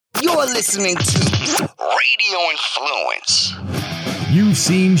You're listening to Radio Influence. You've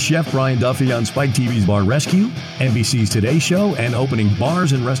seen Chef Brian Duffy on Spike TV's Bar Rescue, NBC's Today Show, and opening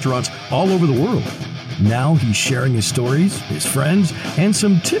bars and restaurants all over the world. Now he's sharing his stories, his friends, and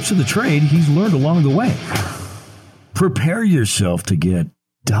some tips of the trade he's learned along the way. Prepare yourself to get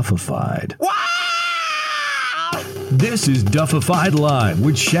Duffified. Wow! This is Duffified Live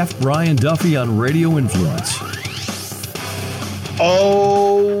with Chef Brian Duffy on Radio Influence.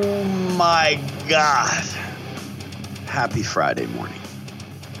 Oh my God. Happy Friday morning.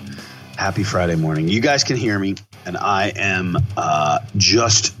 Happy Friday morning. You guys can hear me, and I am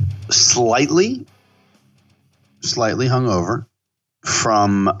just slightly hungover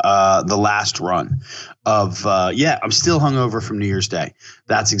from the last run of I'm still hungover from New Year's Day.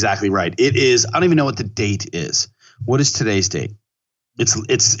 That's exactly right. It is. I don't even know what the date is. What is today's date?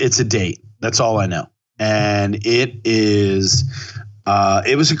 It's a date. That's all I know. And it is.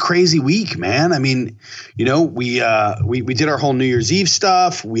 It was a crazy week, man. I mean, you know, we did our whole New Year's Eve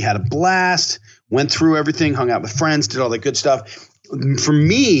stuff. We had a blast. Went through everything. Hung out with friends. Did all that good stuff. For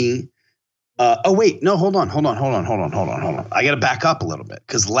me. Hold on. I got to back up a little bit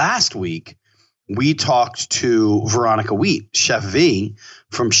because last week we talked to Veronica Wheat, Chef V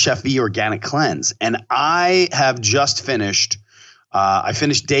from Chef V Organic Cleanse. And I have just finished, I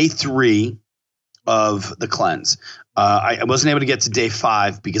finished day 3 of the cleanse. I wasn't able to get to day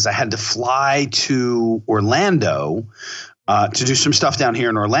 5 because I had to fly to Orlando to do some stuff down here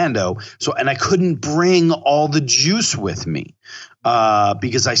in Orlando. And I couldn't bring all the juice with me.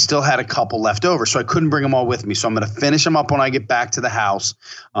 Because I still had a couple left over. So I couldn't bring them all with me. So I'm going to finish them up when I get back to the house.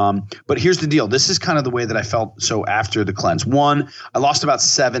 But here's the deal. This is kind of the way that I felt. So after the cleanse, 1, I lost about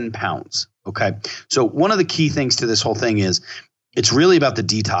 7 pounds. Okay. So one of the key things to this whole thing is it's really about the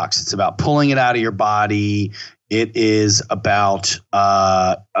detox. It's about pulling it out of your body. It is about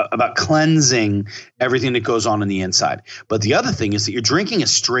cleansing everything that goes on the inside. But the other thing is that you're drinking a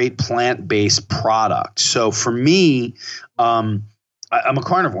straight plant-based product. So for me, I'm a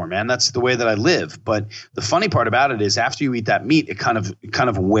carnivore, man. That's the way that I live. But the funny part about it is after you eat that meat, it kind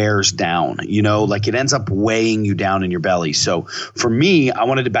of wears down, you know, like it ends up weighing you down in your belly. So for me, I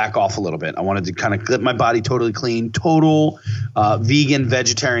wanted to back off a little bit. I wanted to kind of get my body totally clean, total vegan,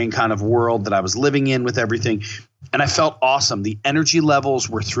 vegetarian kind of world that I was living in with everything. And I felt awesome. The energy levels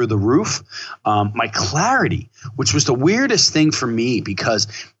were through the roof. My clarity, which was the weirdest thing for me because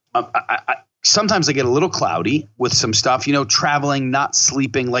sometimes I get a little cloudy with some stuff, you know, traveling, not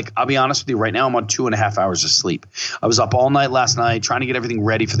sleeping. Like, I'll be honest with you, right now I'm on 2.5 hours of sleep. I was up all night last night trying to get everything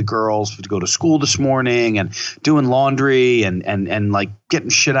ready for the girls to go to school this morning and doing laundry and like getting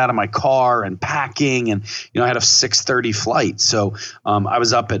shit out of my car and packing. And, you know, I had a 6:30 flight. So I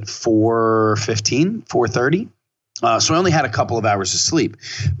was up at 4:30. So I only had a couple of hours of sleep.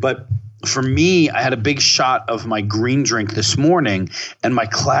 But for me, I had a big shot of my green drink this morning and my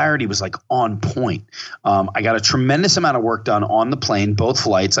clarity was like on point. I got a tremendous amount of work done on the plane, both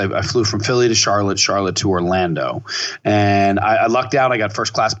flights. I flew from Philly to Charlotte to Orlando. And I lucked out. I got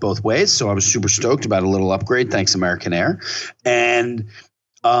first class both ways. So I was super stoked about a little upgrade. Thanks, American Air. And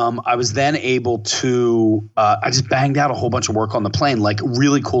I was then able to I just banged out a whole bunch of work on the plane, like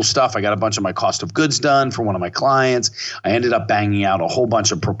really cool stuff. I got a bunch of my cost of goods done for one of my clients. I ended up banging out a whole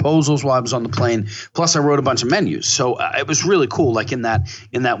bunch of proposals while I was on the plane. Plus I wrote a bunch of menus. So it was really cool. Like in that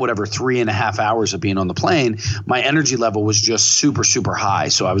whatever 3.5 hours of being on the plane, my energy level was just super, super high.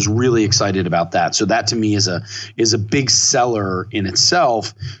 So I was really excited about that. So that to me is a big seller in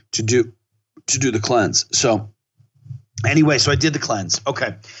itself to do the cleanse. So anyway, so I did the cleanse.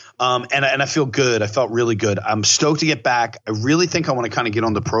 Okay. And I feel good. I felt really good. I'm stoked to get back. I really think I want to kind of get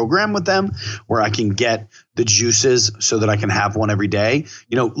on the program with them where I can get the juices so that I can have one every day.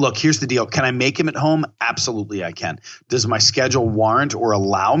 You know, look, here's the deal. Can I make them at home? Absolutely I can. Does my schedule warrant or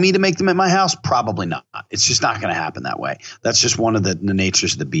allow me to make them at my house? Probably not. It's just not going to happen that way. That's just one of the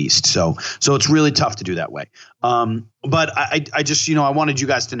natures of the beast. So it's really tough to do that way. But I just, you know, I wanted you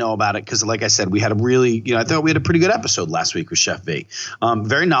guys to know about it because like I said, we had a really, you know, I thought we had a pretty good episode last week with Chef V.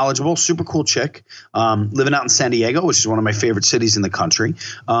 Very knowledgeable, super cool chick, living out in San Diego, which is one of my favorite cities in the country.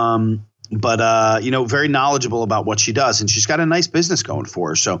 But you know, very knowledgeable about what she does, and she's got a nice business going for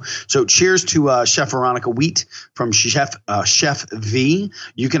her. So cheers to Chef Veronica Wheat from Chef V.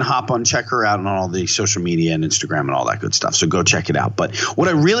 You can hop on, check her out on all the social media and Instagram and all that good stuff. So go check it out. But what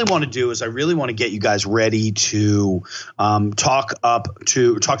I really want to do is I really want to get you guys ready to talk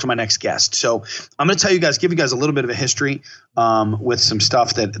to my next guest. So I'm going to tell you guys, give you guys a little bit of a history with some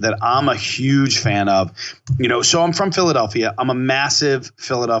stuff that I'm a huge fan of. You know, so I'm from Philadelphia. I'm a massive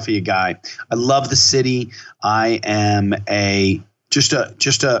Philadelphia guy. I love the city. I am a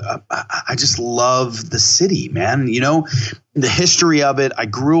I just love the city, man. You know, the history of it. I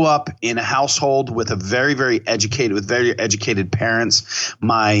grew up in a household with very educated parents.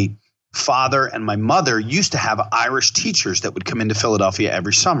 My father and my mother used to have Irish teachers that would come into Philadelphia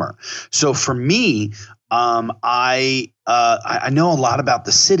every summer. So for me, I know a lot about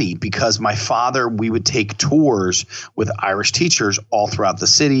the city because my father, we would take tours with Irish teachers all throughout the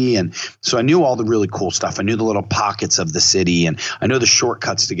city. And so I knew all the really cool stuff. I knew the little pockets of the city and I know the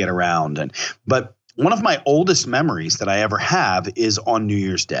shortcuts to get around. But one of my oldest memories that I ever have is on New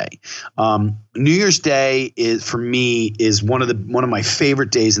Year's Day. New Year's Day is for me is one of my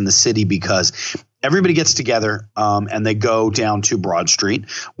favorite days in the city because everybody gets together and they go down to Broad Street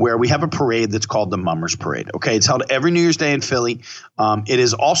where we have a parade that's called the Mummers Parade. Okay, it's held every New Year's Day in Philly. It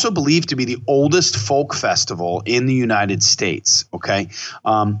is also believed to be the oldest folk festival in the United States. Okay,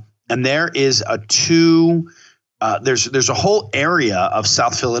 and there is there's a whole area of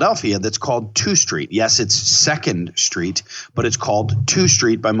South Philadelphia that's called 2 Street. Yes, it's 2nd Street, but it's called 2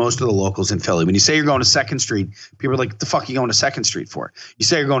 Street by most of the locals in Philly. When you say you're going to 2nd Street, people are like, the fuck are you going to 2nd Street for? You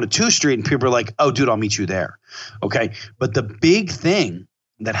say you're going to 2 Street and people are like, oh, dude, I'll meet you there. Okay. But the big thing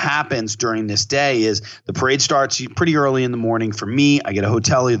that happens during this day is the parade starts pretty early in the morning. For me, I get a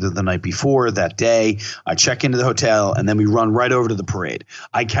hotel either the night before or that day. I check into the hotel and then we run right over to the parade.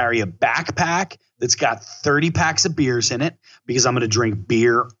 I carry a backpack that's got 30 packs of beers in it because I'm going to drink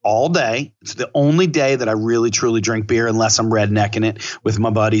beer all day. It's the only day that I really truly drink beer unless I'm rednecking it with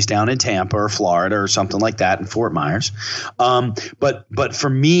my buddies down in Tampa or Florida or something like that in Fort Myers. But for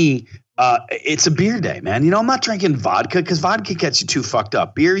me, it's a beer day, man. You know, I'm not drinking vodka because vodka gets you too fucked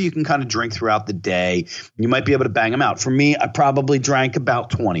up. Beer, you can kind of drink throughout the day. You might be able to bang them out. For me, I probably drank about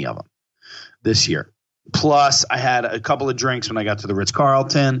 20 of them this year. Plus, I had a couple of drinks when I got to the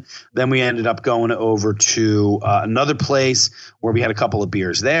Ritz-Carlton. Then we ended up going over to another place where we had a couple of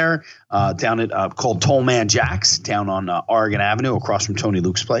beers there down at called Tollman Jack's down on Oregon Avenue across from Tony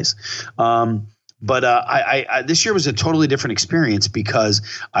Luke's place. But I this year was a totally different experience because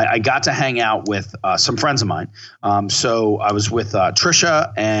I got to hang out with some friends of mine. So I was with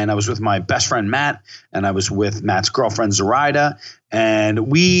Trisha and I was with my best friend Matt and I was with Matt's girlfriend Zoraida. And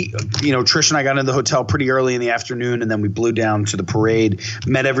we, you know, Trish and I got into the hotel pretty early in the afternoon and then we blew down to the parade,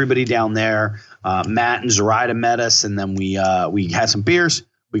 met everybody down there. Matt and Zoraida met us and then we had some beers.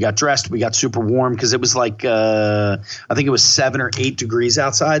 We got dressed. We got super warm because it was like I think it was 7 or 8 degrees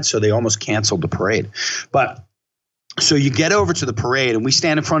outside. So they almost canceled the parade. But so you get over to the parade and we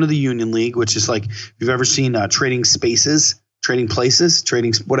stand in front of the Union League, which is like if you've ever seen Trading Places,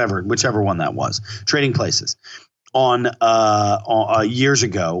 whichever one that was, Trading Places. On years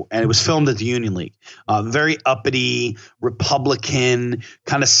ago, and it was filmed at the Union League. Very uppity, Republican,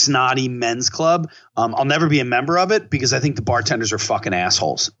 kind of snotty men's club. I'll never be a member of it because I think the bartenders are fucking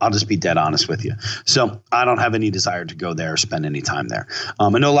assholes. I'll just be dead honest with you. So I don't have any desire to go there or spend any time there. I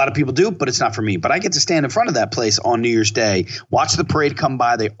know a lot of people do, but it's not for me. But I get to stand in front of that place on New Year's Day, watch the parade come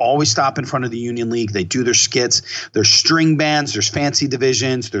by. They always stop in front of the Union League. They do their skits. There's string bands. There's fancy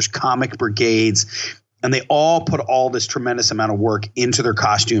divisions. There's comic brigades. And they all put all this tremendous amount of work into their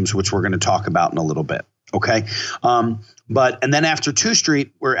costumes, which we're going to talk about in a little bit. Okay. And then after 2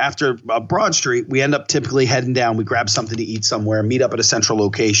 Street, or after Broad Street, we end up typically heading down. We grab something to eat somewhere, meet up at a central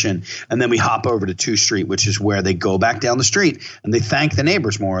location, and then we hop over to 2 Street, which is where they go back down the street and they thank the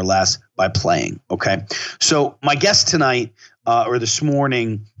neighbors more or less by playing. Okay. So my guest tonight or this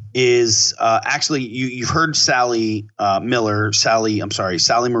morning is actually you've heard Sally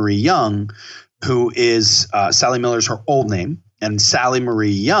Marie Young, who is Sally Miller's her old name. And Sally Marie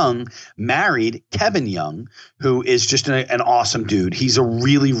Young married Kevin Young, who is just an awesome dude. He's a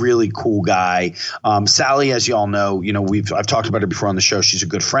really, really cool guy. Sally, as you all know, I've talked about her before on the show. She's a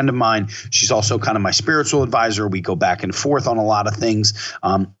good friend of mine. She's also kind of my spiritual advisor. We go back and forth on a lot of things.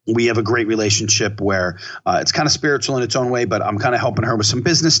 We have a great relationship where it's kind of spiritual in its own way, but I'm kind of helping her with some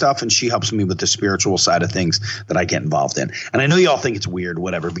business stuff, and she helps me with the spiritual side of things that I get involved in. And I know you all think it's weird,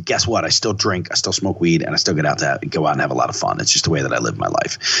 whatever, but guess what? I still drink, I still smoke weed, and I still go out and have a lot of fun. It's just the way that I live my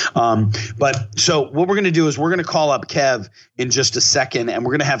life. But so what we're going to do is we're going to call up Kev in just a second, and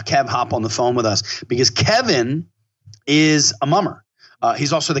we're going to have Kev hop on the phone with us because Kevin is a mummer.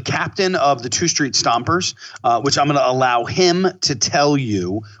 He's also the captain of the 2 Street Stompers, which I'm going to allow him to tell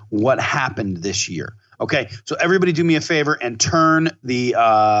you what happened this year. Okay, so everybody do me a favor and get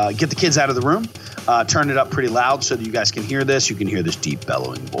the kids out of the room, turn it up pretty loud so that you guys can hear this. You can hear this deep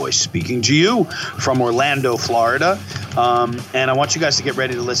bellowing voice speaking to you from Orlando, Florida. And I want you guys to get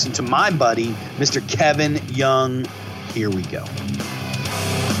ready to listen to my buddy, Mr. Kevin Young. Here we go.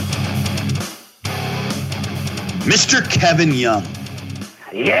 Mr. Kevin Young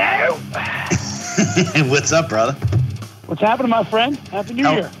Yeah. What's up, brother? What's happening, my friend? Happy New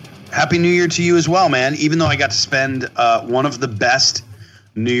Year. Happy New Year to you as well, man. Even though I got to spend one of the best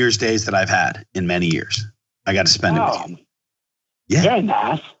New Year's days that I've had in many years. I got to spend it with you. Yeah. Very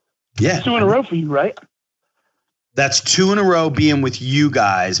nice. Yeah. 2 in a row for you, right? That's 2 in a row being with you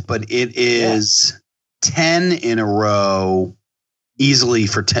guys, but it is 10 in a row easily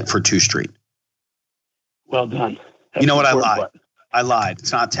for 2 Street. Well done. You know what? I lied. I lied.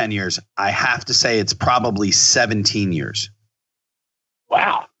 It's not 10 years. I have to say it's probably 17 years.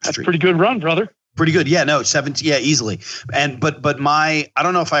 Wow. That's a pretty good run, brother. Pretty good. Yeah, no, 17. Yeah, easily. But I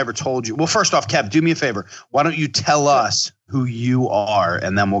don't know if I ever told you. Well, first off, Kev, do me a favor. Why don't you tell us who you are,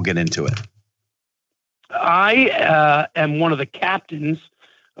 and then we'll get into it. I am one of the captains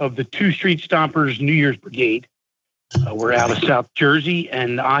of the 2 Street Stompers New Year's Brigade. We're out of South Jersey,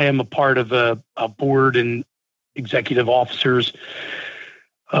 and I am a part of a board and executive officers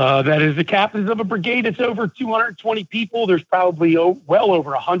that is the captains of a brigade. It's over 220 people. There's probably well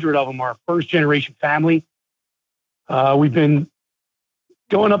over 100 of them are first-generation family. We've been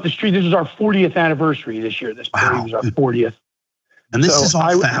going up the street. This is our 40th anniversary this year. This parade was our 40th. And this is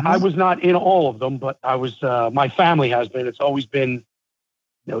all family? I was not in all of them, but I was. My family has been. It's always been,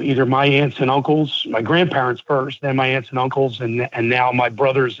 either my aunts and uncles, my grandparents first, then my aunts and uncles, and now my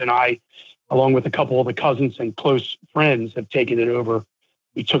brothers and I, along with a couple of the cousins and close friends, have taken it over.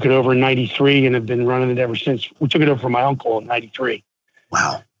 We took it over in 93 and have been running it ever since. We took it over from my uncle in 93.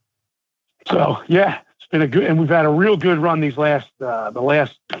 Wow. So, yeah, it's been and we've had a real good run these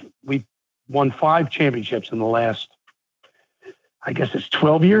we won 5 championships in the last, I guess it's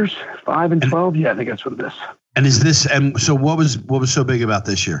 12 years, 5 and 12. Yeah, I think that's what it is. And so what was so big about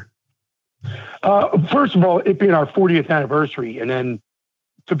this year? First of all, it being our 40th anniversary, and then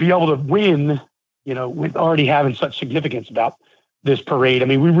to be able to win, with already having such significance about this parade. I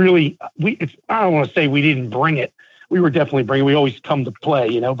mean, I don't want to say we didn't bring it. We were definitely bringing it. We always come to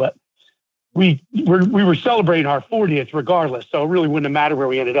play, but we were celebrating our 40th regardless. So it really wouldn't have mattered where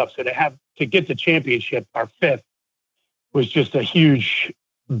we ended up. So to get the championship, our 5th, was just a huge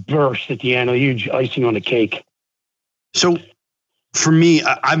burst at the end, a huge icing on the cake. So for me,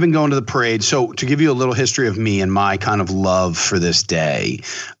 I've been going to the parade. So to give you a little history of me and my kind of love for this day,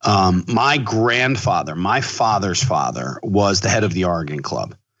 my grandfather, my father's father, was the head of the Oregon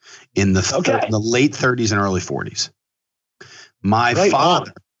Club in the late 30s and early 40s. My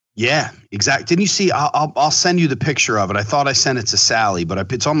father. Yeah, exactly. Didn't you see? I'll send you the picture of it. I thought I sent it to Sally,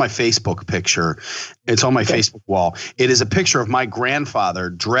 but it's on my Facebook picture. It's on my Facebook wall. It is a picture of my grandfather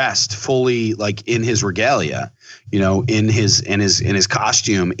dressed fully like in his regalia, in his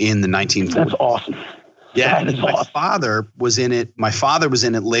costume in the 1940s. That's awesome. Yeah, my father was in it. My father was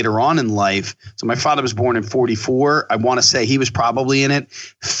in it later on in life. So my father was born in 44. I want to say he was probably in it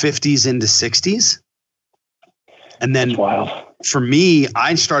 50s into 60s. And then for me,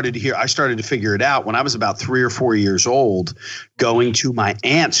 I started to figure it out when I was about 3 or 4 years old, going to my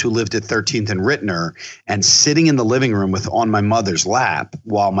aunts who lived at 13th and Rittner and sitting in the living room on my mother's lap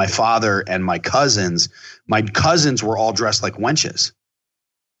while my father and my cousins were all dressed like wenches.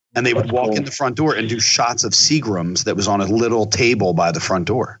 And they would walk in the front door and do shots of Seagram's that was on a little table by the front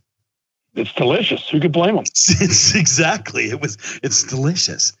door. It's delicious. Who could blame them? It's exactly. It's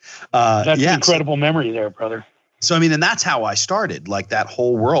delicious. That's an incredible memory there, brother. So, I mean, and that's how I started. Like that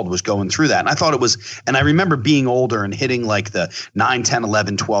whole world was going through that. And I thought it was, and I remember being older and hitting like the 9, 10,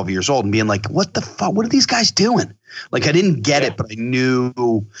 11, 12 years old and being like, what the fuck? What are these guys doing? Like I didn't get it, but I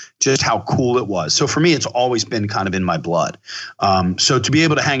knew just how cool it was. So for me, it's always been kind of in my blood. So to be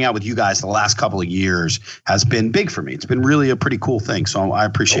able to hang out with you guys the last couple of years has been big for me. It's been really a pretty cool thing. So I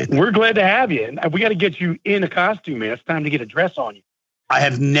appreciate that. We're glad to have you. And we got to get you in a costume, man. It's time to get a dress on you.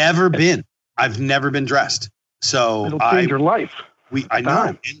 I've never been dressed. So it'll change your life. I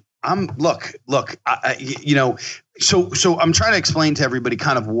know. Look, so I'm trying to explain to everybody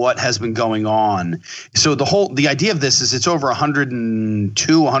kind of what has been going on. So the idea of this is it's over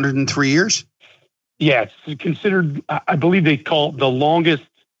 102, 103 years. Yeah, it's considered, I believe they call it the longest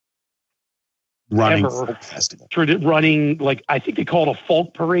running ever festival. Running, like, I think they call it a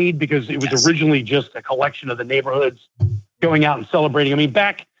folk parade because it was originally just a collection of the neighborhoods going out and celebrating. I mean,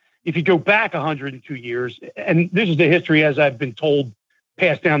 if you go back 102 years, and this is the history as I've been told,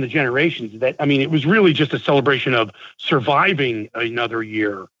 passed down the generations, that, I mean, it was really just a celebration of surviving another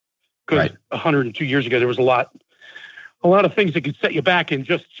year. Because 102 years ago, there was a lot of things that could set you back in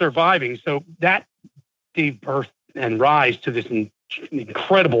just surviving. So that gave birth and rise to this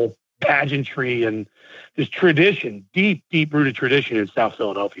incredible pageantry and this tradition, deep, deep rooted tradition in South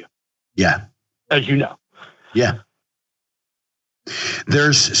Philadelphia. Yeah. As you know. Yeah.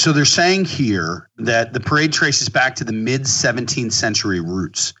 They're saying here that the parade traces back to the mid 17th century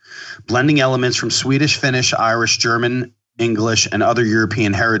roots, blending elements from Swedish, Finnish, Irish, German, English, and other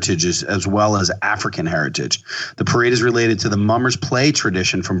European heritages, as well as African heritage. The parade is related to the mummers play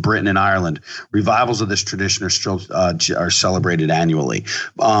tradition from Britain and Ireland. Revivals of this tradition are still are celebrated annually,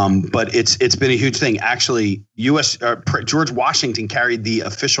 but it's been a huge thing. Actually, George Washington carried the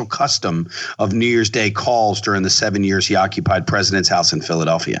official custom of New Year's Day calls during the 7 years he occupied President's House in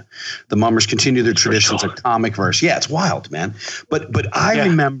Philadelphia. The mummers continue their traditions of comic verse. Yeah, it's wild, man. But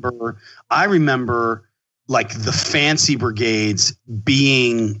I remember like the fancy brigades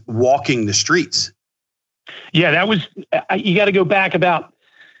walking the streets. Yeah, that was, you got to go back about,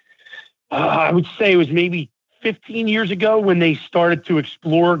 I would say it was maybe 15 years ago when they started to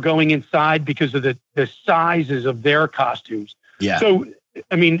explore going inside because of the sizes of their costumes. Yeah. So,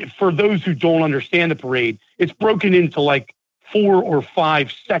 I mean, for those who don't understand the parade, it's broken into like 4 or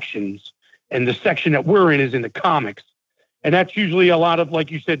 5 sections. And the section that we're in is in the comics. And that's usually a lot of, like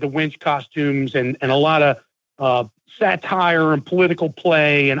you said, the winch costumes and a lot of satire and political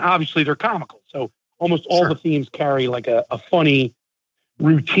play. And obviously they're comical. So almost all the themes carry like a funny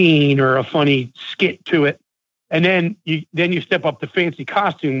routine or a funny skit to it. And then you step up to fancy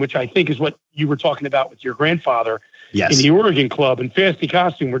costume, which I think is what you were talking about with your grandfather in the Oregon Club. And fancy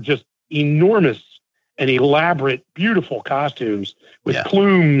costume were just enormous and elaborate, beautiful costumes with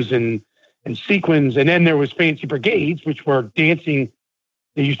plumes and sequins. And then there was fancy brigades, which were dancing.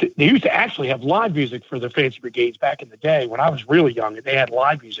 They used to actually have live music for the fancy brigades back in the day when I was really young, and they had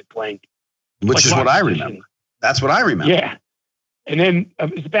live music playing. Which is what I remember. That's what I remember. Yeah. And then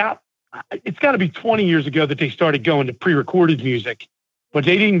it's got to be 20 years ago that they started going to pre-recorded music, but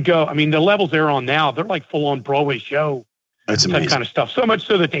they didn't go. I mean, the levels they're on now, they're like full on Broadway show. That's amazing. That kind of stuff. So much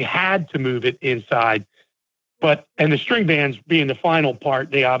so that they had to move it inside. And the string bands being the final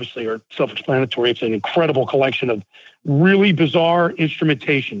part, they obviously are self-explanatory. It's an incredible collection of really bizarre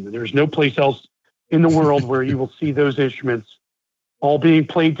instrumentation. There's no place else in the world where you will see those instruments all being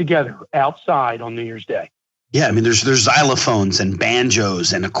played together outside on New Year's Day. Yeah, I mean, there's xylophones and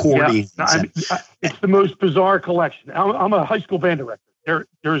banjos and accordions. Yeah, it's the most bizarre collection. I'm a high school band director.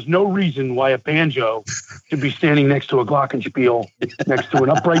 There is no reason why a banjo should be standing next to a glockenspiel, next to an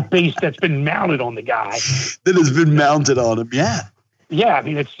upright bass that's been mounted on the guy. That has been mounted on him, yeah. Yeah, I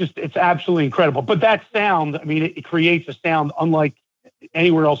mean, it's absolutely incredible. But that sound, I mean, it creates a sound unlike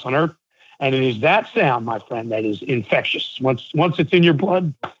anywhere else on earth. And it is that sound, my friend, that is infectious. Once it's in your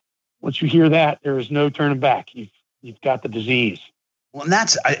blood, once you hear that, there is no turning back. You've got the disease. Well, and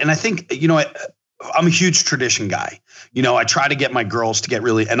I think, you know, I'm a huge tradition guy. You know, I try to get my girls to get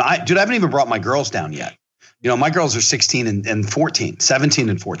really, and I haven't even brought my girls down yet. You know, my girls are 16 and 14, 17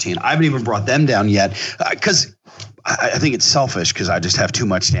 and 14. I haven't even brought them down yet because I think it's selfish because I just have too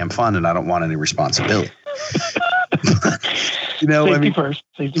much damn fun and I don't want any responsibility. You know, Safety first.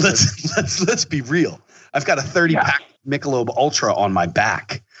 Let's be real. I've got a 30-pack Michelob Ultra on my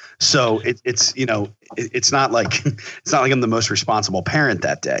back. So it's you know, it's not like I'm the most responsible parent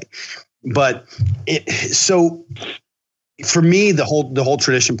that day. But so for me, the whole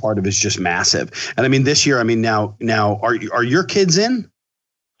tradition part of it is just massive. And I mean, this year, I mean, now are your kids in?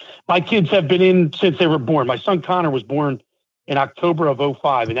 My kids have been in since they were born. My son Connor was born in October of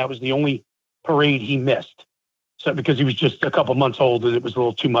 2005, and that was the only parade he missed. So because he was just a couple months old, and it was a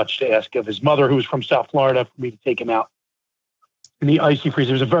little too much to ask of his mother, who was from South Florida, for me to take him out in the icy freeze.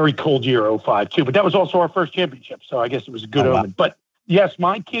 It was a very cold year, 2005 too, but that was also our first championship. So I guess it was a good omen. Wow. But yes,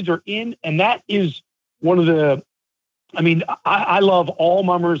 my kids are in, and that is one of the, I mean, I love all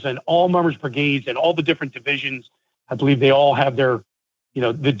mummers and all mummers brigades and all the different divisions. I believe they all have their, you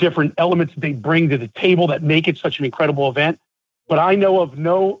know, the different elements that they bring to the table that make it such an incredible event. But I know of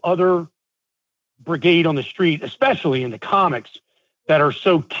no other brigade on the street, especially in the comics, that are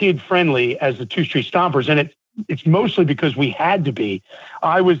so kid friendly as the Two Street Stompers. And it's mostly because we had to be.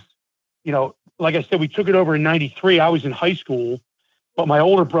 I was, you know, like I said, we took it over in 93. I was in high school, but my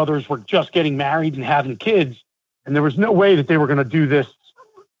older brothers were just getting married and having kids. And there was no way that they were going to do this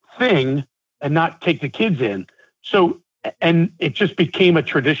thing and not take the kids in. So, and it just became a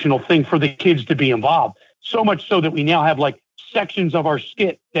traditional thing for the kids to be involved. So much so that we now have like sections of our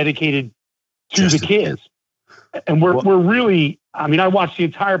skit dedicated to the kids. And we're really, I mean, I watch the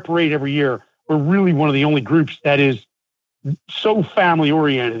entire parade every year. We're really one of the only groups that is so family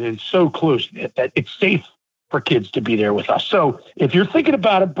oriented and so close that it's safe for kids to be there with us. So if you're thinking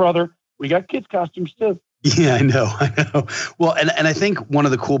about it, brother, we got kids costumes too. Yeah, I know. Well, and I think one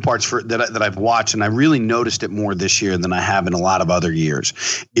of the cool parts that I've watched, and I really noticed it more this year than I have in a lot of other years,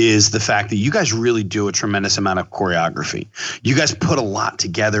 is the fact that you guys really do a tremendous amount of choreography. You guys put a lot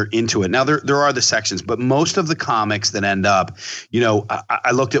together into it. Now there are the sections, but most of the comics that end up, I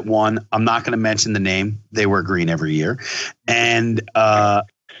looked at one. I'm not going to mention the name. They wear green every year, and but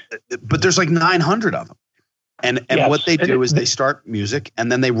there's like 900 of them, and yes. What they do is they start music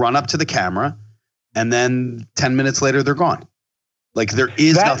and then they run up to the camera. And then 10 minutes later, they're gone. Like there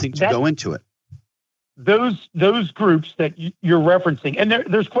is nothing to go into it. Those groups that you're referencing, and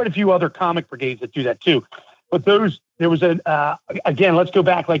there's quite a few other comic brigades that do that too. But there was again, let's go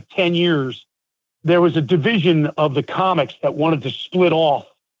back like 10 years. There was a division of the comics that wanted to split off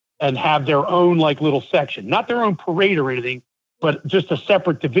and have their own like little section, not their own parade or anything, but just a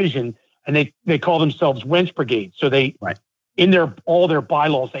separate division. And they call themselves Wench Brigade. So in all their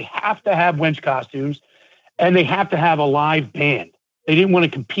bylaws, they have to have wench costumes and they have to have a live band. They didn't want to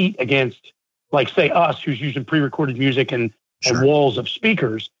compete against, like, say, us, who's using pre-recorded music and walls of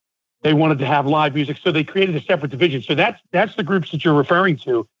speakers. They wanted to have live music. So they created a separate division. So that's the groups that you're referring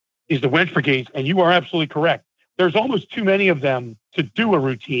to, is the Wench Brigades. And you are absolutely correct. There's almost too many of them to do a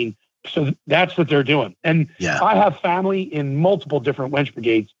routine. So that's what they're doing. And I have family in multiple different Wench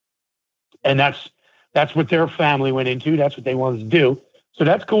Brigades. And that's what their family went into. That's what they wanted to do. So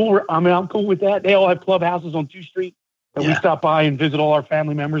that's cool. I'm cool with that. They all have clubhouses on 2nd Street that we stop by and visit all our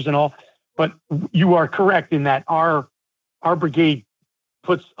family members and all. But you are correct in that our brigade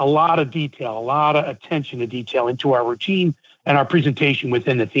puts a lot of detail, a lot of attention to detail into our routine and our presentation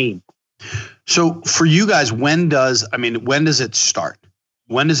within the theme. So for you guys, when does it start?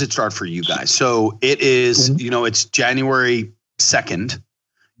 When does it start for you guys? So it is, it's January 2nd.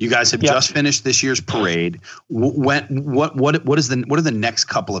 You guys have just finished this year's parade. What are the next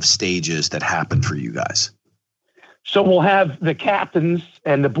couple of stages that happen for you guys? So we'll have the captains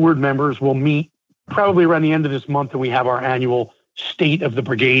and the board members will meet probably around the end of this month, and we have our annual State of the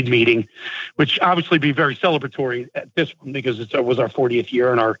Brigade meeting, which obviously be very celebratory at this one because it was our 40th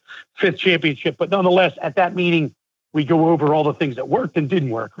year and our 5th championship. But nonetheless, at that meeting, we go over all the things that worked and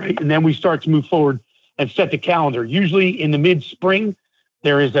didn't work, right? And then we start to move forward and set the calendar. Usually in the mid-spring,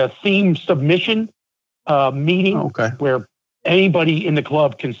 there is a theme submission meeting where anybody in the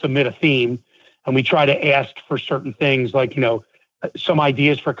club can submit a theme. And we try to ask for certain things like, some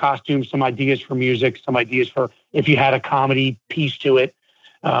ideas for costumes, some ideas for music, some ideas for if you had a comedy piece to it.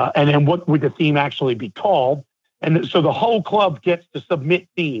 And then what would the theme actually be called? And so the whole club gets to submit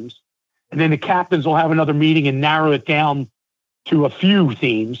themes. And then the captains will have another meeting and narrow it down to a few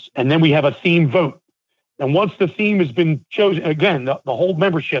themes. And then we have a theme vote. And once the theme has been chosen, again, the whole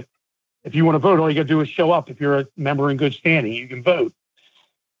membership, if you want to vote, all you got to do is show up. If you're a member in good standing, you can vote.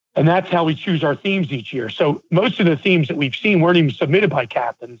 And that's how we choose our themes each year. So most of the themes that we've seen weren't even submitted by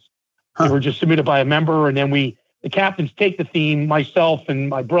captains. They were just submitted by a member. And then the captains take the theme, myself and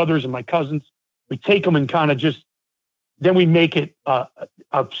my brothers and my cousins, we take them and kind of then we make it a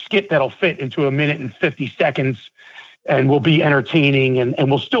skit that'll fit into 1 minute and 50 seconds. And will be entertaining and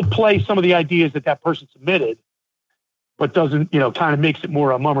we'll still play some of the ideas that person submitted, but doesn't, kind of makes it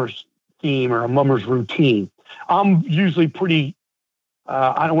more a mummer's theme or a mummer's routine. I'm usually pretty,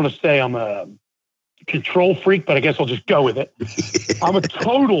 I don't want to say I'm a control freak, but I guess I'll just go with it. I'm a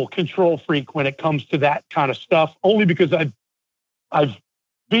total control freak when it comes to that kind of stuff, only because I've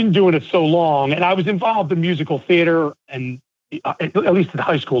been doing it so long and I was involved in musical theater and at least at the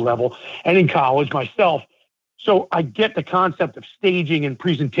high school level and in college myself. So I get the concept of staging and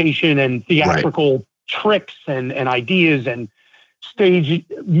presentation and theatrical tricks and ideas and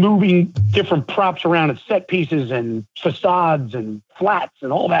moving different props around and set pieces and facades and flats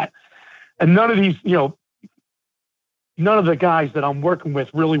and all that. And none of these, none of the guys that I'm working with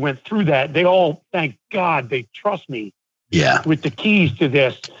really went through that. They all, thank God, they trust me with the keys to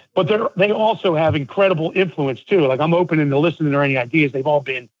this. But they also have incredible influence too. Like I'm open to listening to any ideas. They've all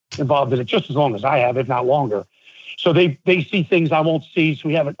been involved in it just as long as I have, if not longer. So they see things I won't see. So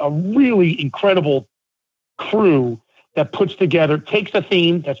we have a really incredible crew that puts together, takes a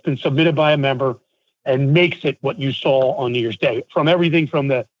theme that's been submitted by a member and makes it what you saw on New Year's Day. From everything from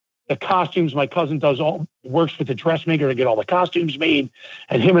the costumes, my cousin works with the dressmaker to get all the costumes made.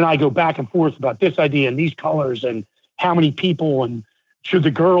 And him and I go back and forth about this idea and these colors and how many people and should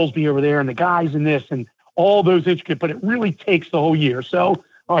the girls be over there and the guys in this and all those intricate, but it really takes the whole year. So,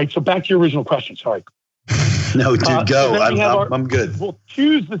 all right, so back to your original question. Sorry. No, dude, go. I'm good. We'll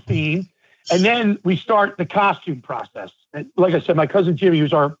choose the theme, and then we start the costume process. And like I said, my cousin Jimmy,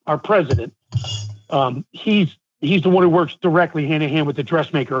 who's our president, he's the one who works directly hand in hand with the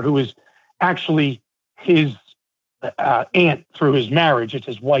dressmaker, who is actually his aunt through his marriage. It's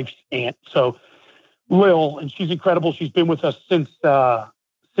his wife's aunt. So Lil, and she's incredible. She's been with us since the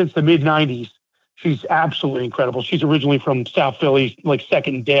mid 90s. She's absolutely incredible. She's originally from South Philly, like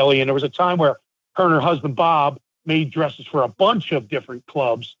Second and Daly. And there was a time where her and her husband, Bob, made dresses for a bunch of different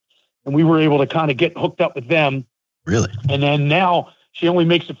clubs. And we were able to kind of get hooked up with them. Really? And then now she only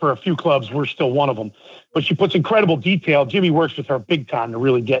makes it for a few clubs. We're still one of them. But she puts incredible detail. Jimmy works with her big time to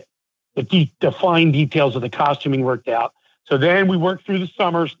really get the fine details of the costuming worked out. So then we work through the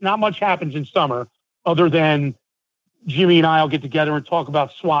summers. Not much happens in summer other than Jimmy and I will get together and talk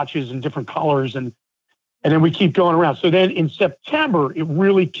about swatches and different colors. And then we keep going around. So then in September, it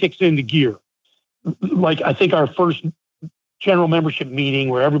really kicks into gear. Like I think our first general membership meeting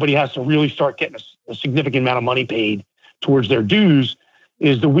where everybody has to really start getting a significant amount of money paid towards their dues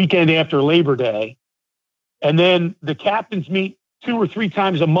is the weekend after Labor Day. And then the captains meet 2 or 3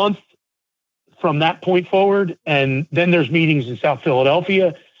 times a month from that point forward. And then there's meetings in South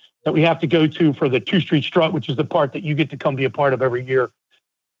Philadelphia that we have to go to for the 2 Street Strut, which is the part that you get to come be a part of every year.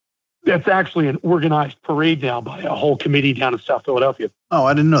 That's actually an organized parade now by a whole committee down in South Philadelphia. Oh,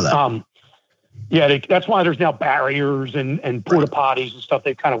 I didn't know that. Yeah, that's why there's now barriers and porta potties and stuff.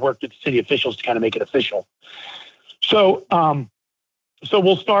 They've kind of worked with the city officials to kind of make it official. So, so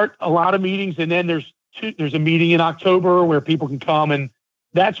we'll start a lot of meetings, and then there's a meeting in October where people can come, and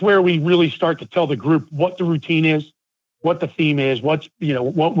that's where we really start to tell the group what the routine is, what the theme is, what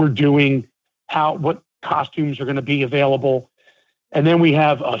we're doing, what costumes are going to be available, and then we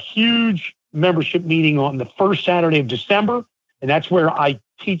have a huge membership meeting on the first Saturday of December, and that's where I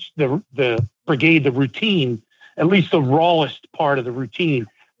teach the brigade the routine, at least the rawest part of the routine,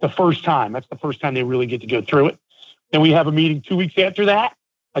 the first time. That's the first time they really get to go through it. Then we have a meeting 2 weeks after that,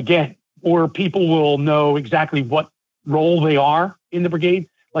 again, where people will know exactly what role they are in the brigade.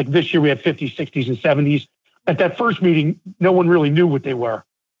 Like this year we had 50s, 60s, and 70s. At that first meeting, no one really knew what they were.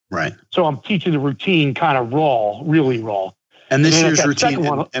 Right. So I'm teaching the routine kind of raw, really raw. And this year's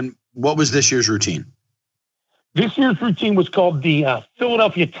routine, and what was this year's routine? This year's routine was called the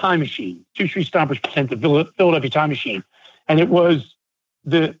Philadelphia Time Machine. 2 Street Stompers present the Philadelphia Time Machine. And it was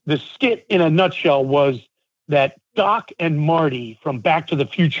the skit in a nutshell was that Doc and Marty from Back to the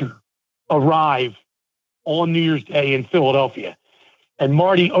Future arrive on New Year's Day in Philadelphia. And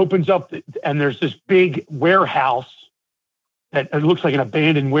Marty opens up and there's this big warehouse that it looks like an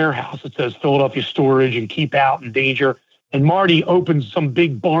abandoned warehouse. It says Philadelphia Storage and Keep Out and Danger. And Marty opens some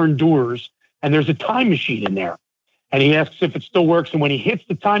big barn doors and there's a time machine in there. And he asks if it still works. And when he hits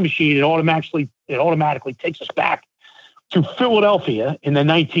the time machine, it automatically takes us back to Philadelphia in the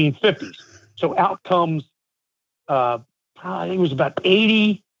 1950s. So out comes, I think it was about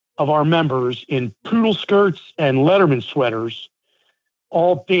 80 of our members in poodle skirts and Letterman sweaters,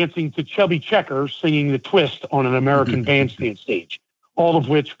 all dancing to Chubby Checker, singing the twist on an American Bandstand stage, all of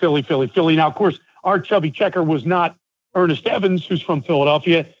which Philly, Philly, Philly. Now, of course, our Chubby Checker was not Ernest Evans, who's from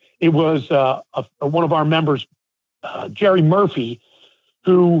Philadelphia. It was one of our members, Jerry Murphy,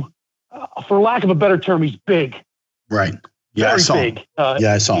 who, for lack of a better term, he's big. Right. Yeah, I saw him.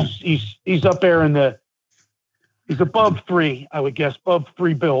 I saw him. He's up there he's above 3, I would guess, above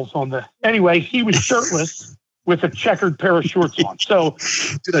 3 bills on the. Anyway, he was shirtless with a checkered pair of shorts on. So,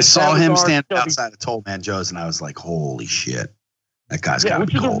 dude, I saw him stand outside of Toll Man Joe's, and I was like, "Holy shit, that guy's got to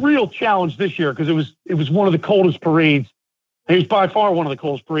be cold." Which is a real challenge this year because it was one of the coldest parades. It was by far one of the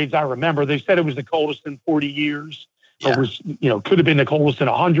coldest parades I remember. They said it was the coldest in 40 years. Yeah. It was, could have been the coldest in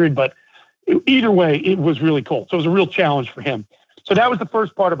 100, but either way, it was really cold. So it was a real challenge for him. So that was the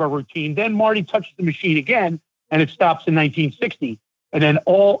first part of our routine. Then Marty touches the machine again, and it stops in 1960. And then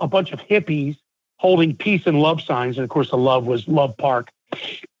a bunch of hippies holding peace and love signs. And of course, the love was Love Park.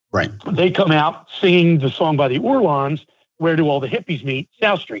 Right. They come out singing the song by the Orlons, Where Do All the Hippies Meet?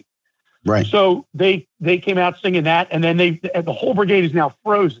 South Street. Right. So they came out singing that. And then the whole brigade is now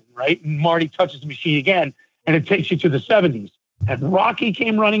frozen, right? And Marty touches the machine again, and it takes you to the 70s. And Rocky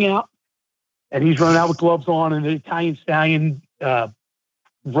came running out, and he's running out with gloves on and the Italian Stallion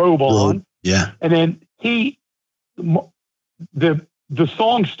robe on. Yeah. And then the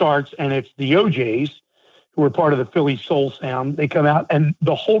song starts, and it's the OJs, who are part of the Philly Soul Sound. They come out, and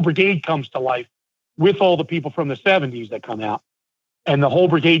the whole brigade comes to life with all the people from the 70s that come out. And the whole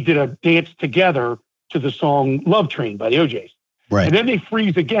brigade did a dance together to the song Love Train by the OJs. Right. And then they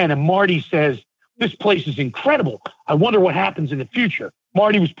freeze again, and Marty says, "This place is incredible. I wonder what happens in the future."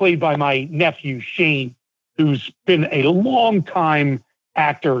 Marty was played by my nephew, Shane, who's been a long time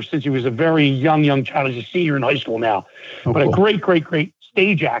actor since he was a very young child. He's a senior in high school now, but cool. A great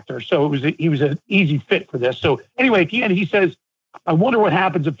stage actor. So he was an easy fit for this. So anyway, at the end, he says, "I wonder what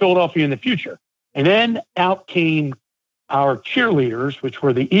happens in Philadelphia in the future." And then out came our cheerleaders, which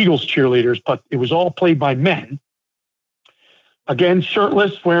were the Eagles cheerleaders, but it was all played by men. Again,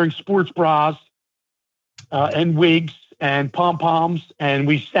 shirtless, wearing sports bras and wigs and pom-poms. And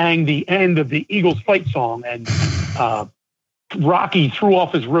we sang the end of the Eagles fight song. And Rocky threw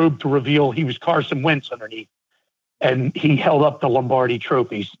off his robe to reveal he was Carson Wentz underneath. And he held up the Lombardi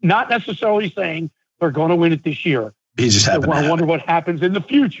trophies, not necessarily saying they're going to win it this year. He just happened. I wonder what happens in the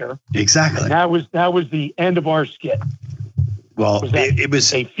future. Exactly. And that was the end of our skit. Well, it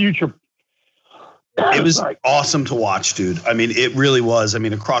was a future. It was awesome to watch, dude. I mean, it really was. I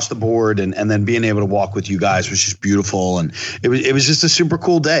mean, across the board, and then being able to walk with you guys was just beautiful, and it was just a super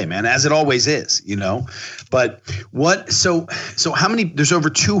cool day, man, as it always is, you know. But what? So how many? There's over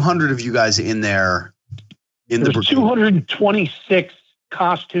 200 of you guys in there. There's 226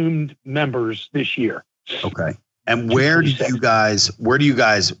 costumed members this year. Okay. And where do you guys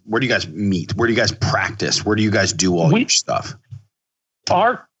meet? Where do you guys practice? Where do you guys do all your stuff?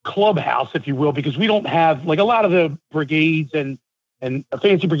 Our clubhouse, if you will, because we don't have like a lot of the brigades and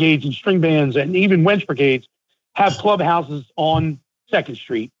fancy brigades and string bands and even wench brigades have clubhouses on 2nd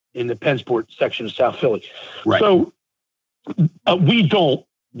Street in the Pennsport section of South Philly. Right. So we don't.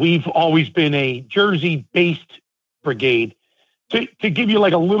 We've always been a Jersey-based brigade. To give you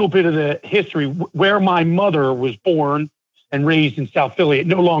like a little bit of the history, where my mother was born and raised in South Philly, it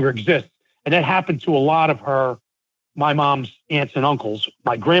no longer exists. And that happened to a lot of my mom's aunts and uncles,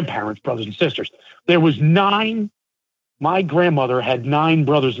 my grandparents, brothers and sisters. There was 9. My grandmother had 9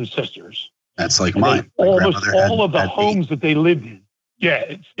 brothers and sisters. That's like mine. Almost all of the homes that they lived in.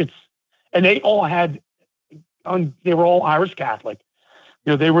 Yeah, and they all had, they were all Irish Catholic.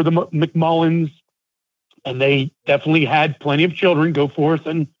 You know, they were the McMullins, and they definitely had plenty of children go forth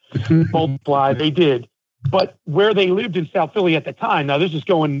and multiply. They did. But where they lived in South Philly at the time, now this is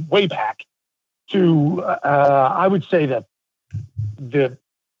going way back to, I would say the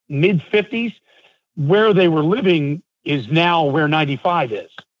mid-50s, where they were living is now where 95 is.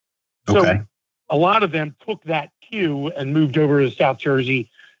 Okay. So a lot of them took that cue and moved over to South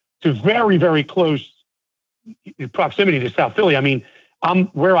Jersey to very, very close proximity to South Philly. I mean,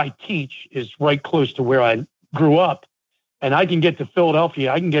 where I teach is right close to where I grew up, and I can get to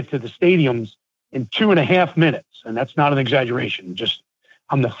Philadelphia. I can get to the stadiums in 2.5 minutes, and that's not an exaggeration. Just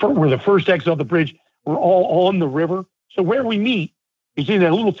we're the first exit off the bridge. We're all on the river. So where we meet is in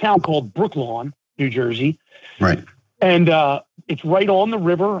a little town called Brooklawn, New Jersey. Right. And it's right on the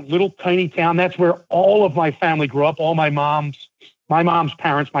river, little tiny town. That's where all of my family grew up. All my mom's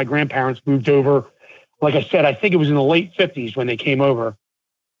parents, my grandparents moved over. Like I said, I think it was in the late 50s when they came over,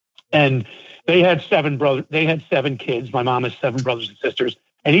 and they had 7 brothers. They had 7 kids. My mom has 7 brothers and sisters,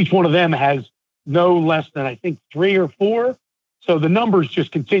 and each one of them has no less than, I think, 3 or 4. So the numbers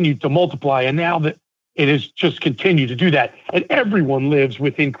just continued to multiply. And now that it has just continued to do that, and everyone lives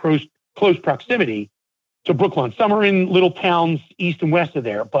within close proximity to Brooklyn. Some are in little towns east and west of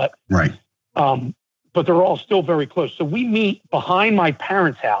there, but right. But they're all still very close. So we meet behind my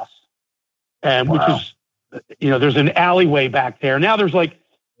parents' house. Which is, you know, there's an alleyway back there. Now there's like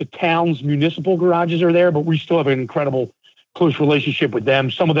the town's municipal garages are there, but we still have an incredible close relationship with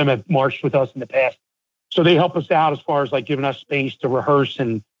them. Some of them have marched with us in the past. So they help us out as far as like giving us space to rehearse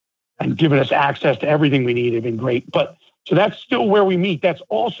and giving us access to everything we need. They've been great. But so that's still where we meet. That's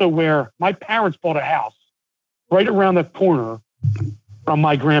also where my parents bought a house right around the corner from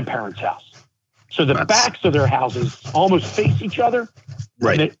my grandparents' house. So the backs of their houses almost face each other.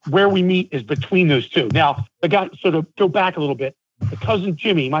 Right. And where we meet is between those two. Now, so to go back a little bit, my cousin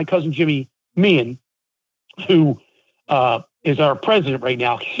Jimmy Meehan, who is our president right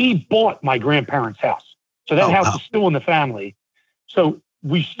now, he bought my grandparents' house. So that house is still in the family. So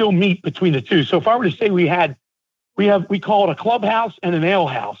we still meet between the two. So if I were to say we call it a clubhouse and an ale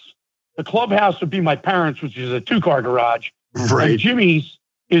house. The clubhouse would be my parents', which is a 2-car garage. Right. And Jimmy's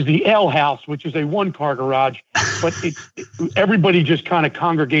is the ale house, which is a 1-car garage, but everybody just kind of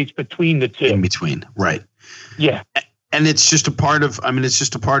congregates between the two. In between, right? Yeah, and it's just a part of. I mean, it's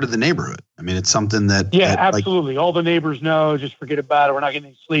just a part of the neighborhood. I mean, it's something that. Yeah, absolutely. All the neighbors know. Just forget about it. We're not getting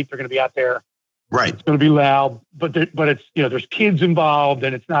any sleep. They're going to be out there. Right. It's going to be loud, but it's, you know, there's kids involved,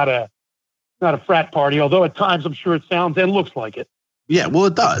 and it's not a frat party. Although at times I'm sure it sounds and looks like it. Yeah, well,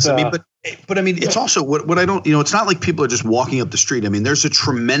 it does. I mean, but I mean, it's also what I don't, you know, it's not like people are just walking up the street. I mean, there's a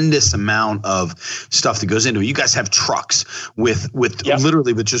tremendous amount of stuff that goes into it. You guys have trucks with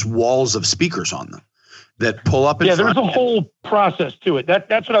literally with just walls of speakers on them that pull up. Yeah, there's a whole process to it. That's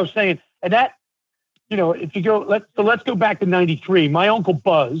what I was saying. And that, you know, if you go, let's go back to 93. My Uncle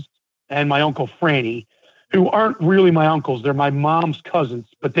Buzz and my Uncle Franny, who aren't really my uncles. They're my mom's cousins,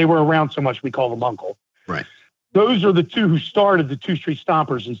 but they were around so much we call them uncle. Right. Those are the two who started the 2 Street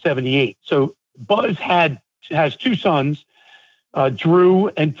Stompers in 78. So Buzz has 2 sons, Drew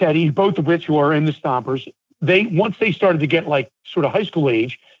and Teddy, both of which who are in the Stompers. Once they started to get like sort of high school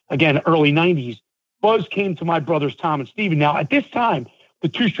age, again, early 90s, Buzz came to my brothers, Tom and Steven. Now, at this time, the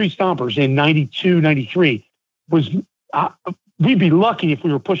 2 Street Stompers in 92, 93 was, we'd be lucky if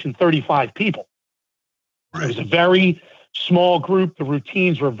we were pushing 35 people. Right. It was a very small group. The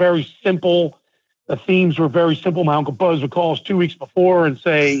routines were very simple. The themes were very simple. My Uncle Buzz would call us 2 weeks before and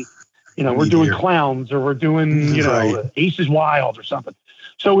say, you know, we're doing clowns or we're doing, you know, Aces Wild or something.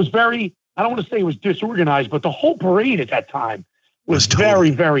 So it was very, I don't want to say it was disorganized, but the whole parade at that time was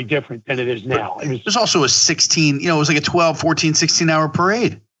very, very different than it is now. There's also a 16, you know, it was like a 12, 14, 16-hour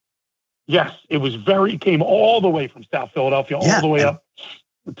parade. Yes, it came all the way from South Philadelphia, all the way up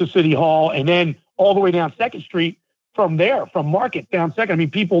to City Hall, and then all the way down 2nd Street from there, from Market down 2nd. I mean,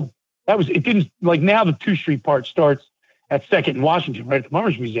 it didn't, like now the 2 Street part starts at 2nd and Washington, right at the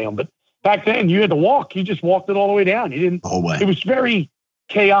Mummers Museum. But back then you had to walk. You just walked it all the way down. You didn't, the whole way. It was very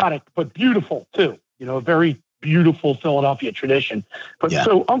chaotic, but beautiful too. You know, a very beautiful Philadelphia tradition. But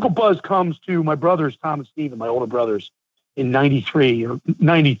so Uncle Buzz comes to my brothers, Tom and Steven, my older brothers, in 93 or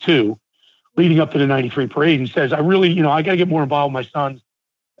 92, leading up to the 93 parade, and says, I really, you know, I got to get more involved with my sons.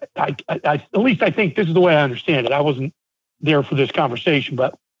 At least I think this is the way I understand it. I wasn't there for this conversation,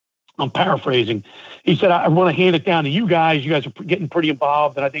 but I'm paraphrasing. He said, I want to hand it down to you guys. You guys are getting pretty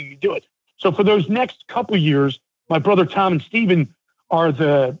involved, and I think you can do it. So for those next couple of years, my brother Tom and Steven are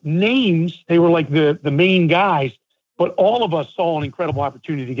the names. They were like the main guys, but all of us saw an incredible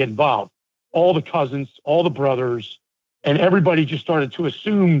opportunity to get involved. All the cousins, all the brothers, and everybody just started to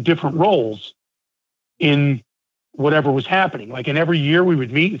assume different roles in whatever was happening. Like, in every year we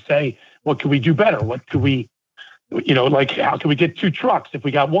would meet and say, what could we do better? What could we, you know, like, how can we get 2 trucks? If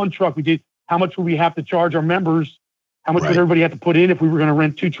we got 1 truck, how much would we have to charge our members? How much would everybody have to put in if we were going to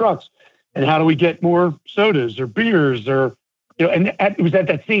rent 2 trucks? And how do we get more sodas or beers or, you know, and it was at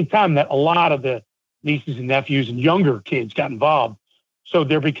that same time that a lot of the nieces and nephews and younger kids got involved. So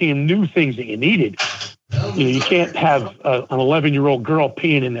there became new things that you needed. You know, you can't have an 11-year-old girl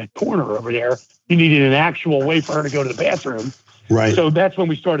peeing in that corner over there. You needed an actual way for her to go to the bathroom. Right. So that's when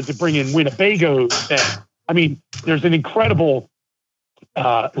we started to bring in Winnebagos. I mean, there's an incredible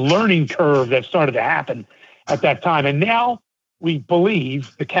learning curve that started to happen at that time. And now we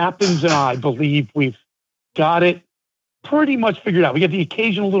believe, the captains and I believe, we've got it pretty much figured out. We get the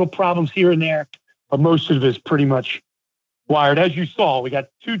occasional little problems here and there, but most of it is pretty much wired. As you saw, we got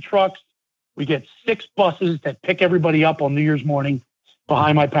 2 trucks. We get 6 buses that pick everybody up on New Year's morning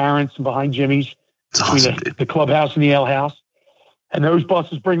behind my parents and behind Jimmy's, between the clubhouse and the ale house. And those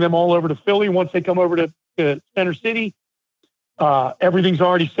buses bring them all over to Philly. Once they come over to Center City, everything's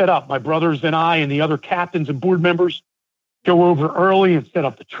already set up. My brothers and I and the other captains and board members go over early and set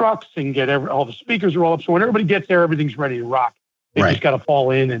up the trucks and get all the speakers are all up. So when everybody gets there, everything's ready to rock. They just got to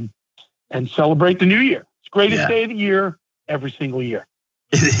fall in and celebrate the new year. It's the greatest day of the year, every single year.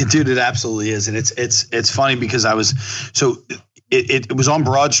 Dude, it absolutely is. And it's funny because it was on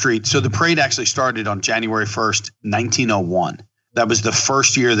Broad Street. So the parade actually started on January 1st, 1901. That was the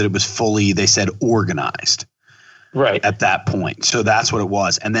first year that it was fully, they said, organized. Right. At that point. So that's what it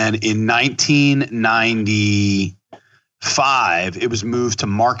was. And then in 1995, it was moved to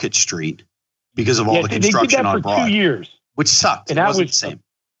Market Street because of all the construction on Broad. For 2 years. Which sucked. And it that wasn't was the same.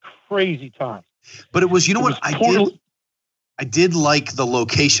 Crazy time. But it was, you know what I did like the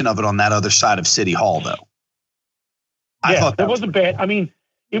location of it on that other side of City Hall, though. I thought that wasn't bad. I mean,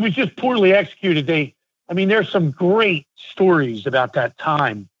 it was just poorly executed. There's some great stories about that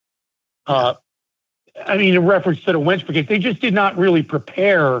time. In reference to the Wench Brigade, they just did not really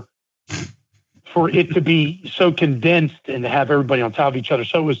prepare for it to be so condensed and to have everybody on top of each other.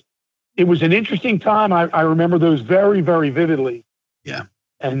 So it was an interesting time. I remember those very, very vividly. Yeah.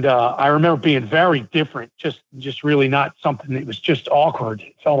 And I remember being very different, just really not something that was just awkward.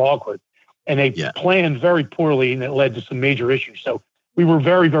 It felt awkward. And they planned very poorly, and it led to some major issues. So we were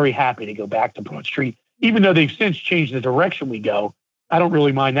very, very happy to go back to Broad Street, even though they've since changed the direction we go. I don't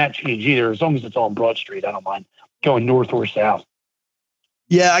really mind that change either. As long as it's on Broad Street, I don't mind going north or south.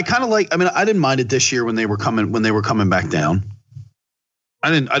 Yeah, I kind of I didn't mind it this year when they were coming back down. I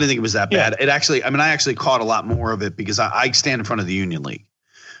didn't think it was that bad. It actually, I actually caught a lot more of it because I stand in front of the Union League.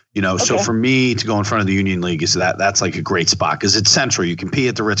 You know, so for me to go in front of the Union League that's like a great spot because it's central. You can pee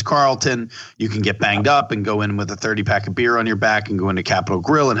at the Ritz-Carlton. You can get banged up and go in with a 30-pack of beer on your back and go into Capitol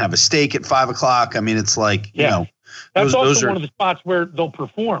Grill and have a steak at 5 o'clock. I mean, it's like, you know. That's also one of the spots where they'll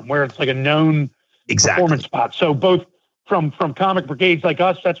perform, where it's like a known performance spots. So both from comic brigades like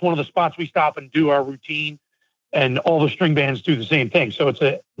us, that's one of the spots we stop and do our routine, and all the string bands do the same thing. So it's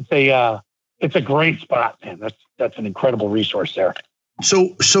a great spot, man. That's an incredible resource there.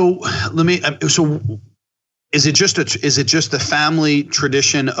 So let me. Is it just the family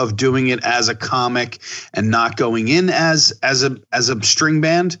tradition of doing it as a comic and not going in as a string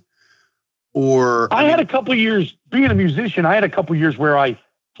band? Or I had a couple of years being a musician. I had a couple of years where I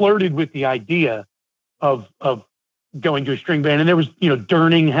flirted with the idea of going to a string band, and there was,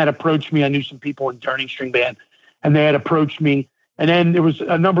 Durning had approached me. I knew some people in Durning string band, and they had approached me. And then there was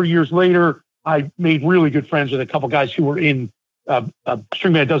a number of years later, I made really good friends with a couple guys who were in a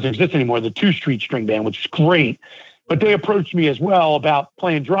string band that doesn't exist anymore, the 2 Street String Band, which is great. But they approached me as well about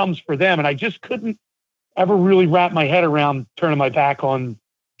playing drums for them, and I just couldn't ever really wrap my head around turning my back on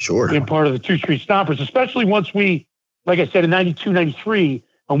being part of the 2 Street Stompers, especially once we, like I said, in 92, 93,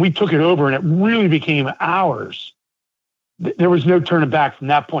 when we took it over and it really became ours. There was no turning back from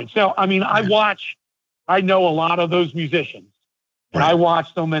that point. So, I mean, I know a lot of those musicians, and I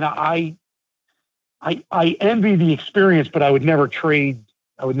watch them, and I envy the experience, but I would never trade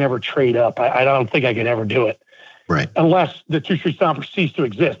up. I don't think I could ever do it. Right. Unless the 2 Street Stompers cease to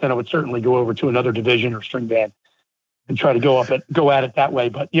exist, then I would certainly go over to another division or string band and try to go at it that way.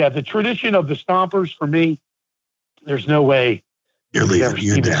 But yeah, the tradition of the Stompers, for me, there's no way you're leaving.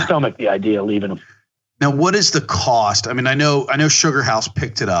 You're even stomach the idea of leaving them. Now, what is the cost? I mean, I know Sugar House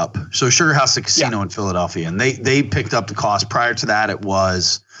picked it up. So Sugar House, the casino in Philadelphia, and they picked up the cost. Prior to that, it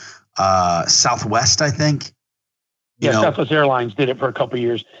was Southwest, I think. Southwest Airlines did it for a couple of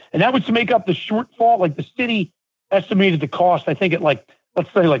years, and that was to make up the shortfall. Like the city estimated the cost, I think, at let's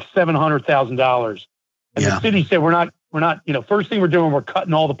say $700,000, and the city said we're not. First thing we're doing, we're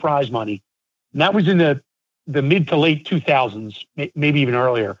cutting all the prize money, and that was in the mid to late 2000s, maybe even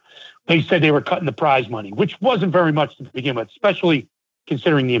earlier. They said they were cutting the prize money, which wasn't very much to begin with, especially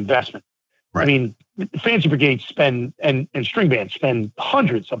considering the investment. Right. I mean, Fancy Brigades spend and string bands spend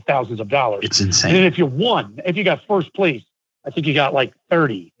hundreds of thousands of dollars. It's insane. And then if you got first place, I think you got like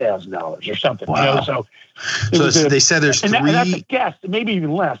 $30,000 or something. Wow. So they said there's three. And that's a guess, maybe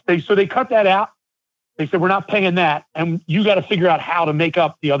even less. So they cut that out. They said, we're not paying that. And you got to figure out how to make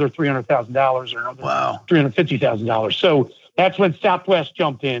up the other $300,000 or another $350,000. So that's when Southwest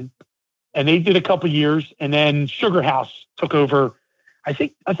jumped in, and they did a couple of years. And then Sugar House took over. I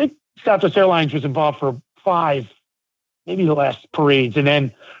think Southwest Airlines was involved for 5, maybe the last parades. And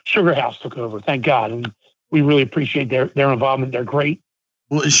then Sugar House took over, thank God. And we really appreciate their involvement. They're great.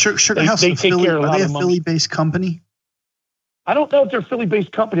 Well, is Sugar House a Philly-based company? I don't know if they're a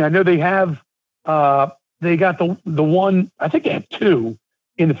Philly-based company. I know they have. They got the one, I think they have 2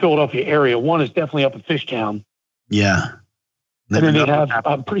 in the Philadelphia area. One is definitely up in Fishtown. Yeah. And then they have,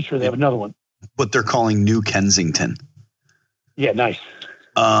 I'm pretty sure they have another one. What they're calling New Kensington. Yeah, nice.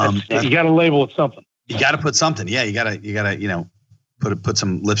 You got to label it something. You got to put something. Yeah, you got to put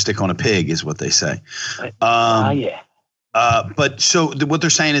some lipstick on a pig is what they say. Yeah. But so what they're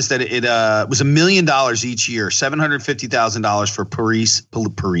saying is that it was $1 million each year, $750,000 for police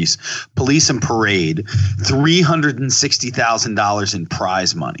and parade, $360,000 in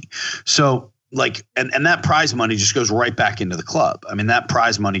prize money. So and that prize money just goes right back into the club. I mean, that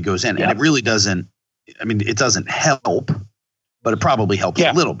prize money goes in, and it really doesn't. I mean, it doesn't help, but it probably helps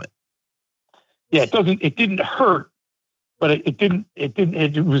a little bit. Yeah, it doesn't. It didn't hurt, but it didn't.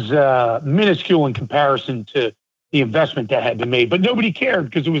 It was minuscule in comparison to the investment that had been made, but nobody cared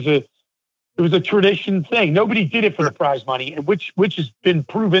because it was a tradition thing. Nobody did it for the prize money, and which has been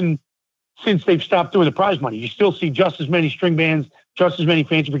proven since they've stopped doing the prize money. You still see just as many string bands, just as many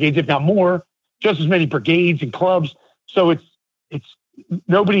Fancy Brigades, if not more, just as many brigades and clubs. So it's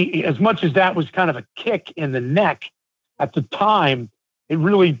nobody, as much as that was kind of a kick in the neck at the time, it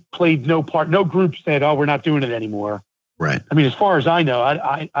really played no part. No group said, "Oh, we're not doing it anymore." Right. I mean, as far as I know,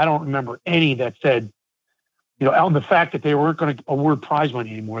 I don't remember any that said, on the fact that they weren't going to award prize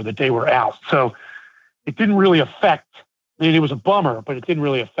money anymore, that they were out. So it didn't really affect. I mean, it was a bummer, but it didn't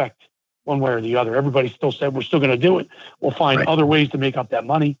really affect one way or the other. Everybody still said, we're still going to do it. We'll find other ways to make up that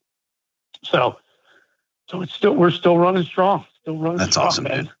money. So we're still running strong. That's awesome,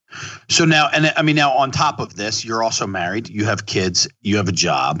 man. So now, now on top of this, you're also married. You have kids. You have a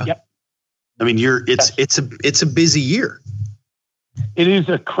job. Yep. I mean, it's a busy year. It is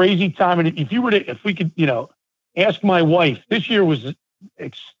a crazy time. And if we could, ask my wife, this year was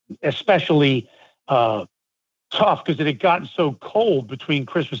especially tough because it had gotten so cold between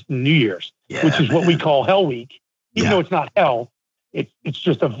Christmas and New Year's, which is what we call Hell Week. Even though it's not hell, it's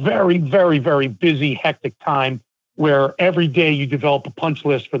just a very, very, very busy, hectic time where every day you develop a punch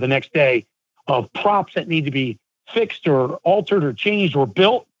list for the next day of props that need to be fixed or altered or changed or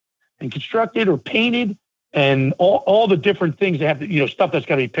built and constructed or painted, and all the different things that have to, stuff that's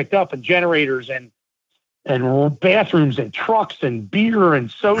got to be picked up, and generators and bathrooms and trucks and beer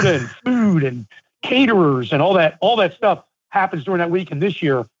and soda and food and caterers and all that stuff happens during that week. And this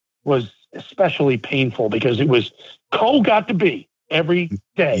year was especially painful because it was cold, got to be every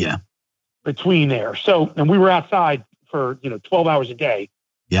day between there. So, and we were outside for 12 hours a day,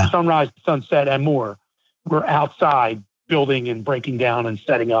 sunrise, sunset, and more. We're outside building and breaking down and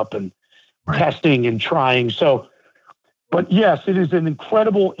setting up and testing and trying. So, but yes, it is an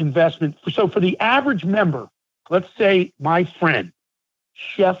incredible investment. So for the average member, let's say my friend,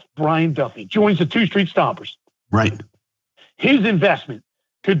 Chef Brian Duffy, joins the 2 Street Stompers. Right. His investment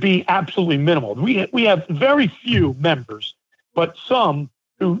could be absolutely minimal. We have very few members, but some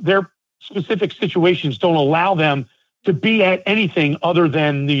who their specific situations don't allow them to be at anything other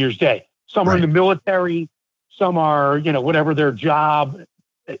than New Year's Day. Some are in the military, some are, whatever their job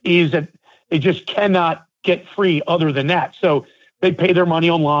is, that they just cannot get free other than that. So they pay their money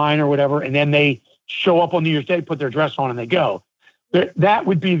online or whatever, and then they show up on New Year's Day, put their dress on, and they go. That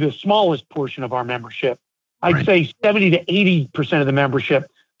would be the smallest portion of our membership. I'd say 70 to 80% of the membership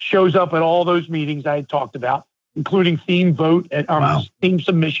shows up at all those meetings I had talked about, including theme vote and theme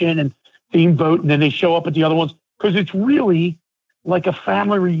submission and theme vote. And then they show up at the other ones because it's really like a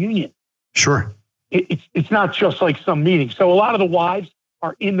family reunion. Sure. It's not just like some meeting. So a lot of the wives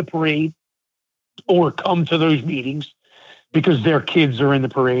are in the parade or come to those meetings because their kids are in the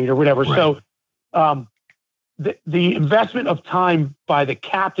parade or whatever. Right. So the investment of time by the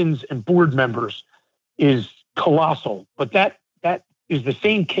captains and board members is colossal, but that is the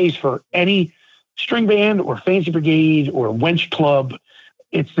same case for any string band or fancy brigade or wench club.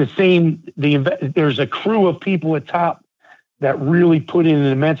 It's the same. There's a crew of people at top that really put in an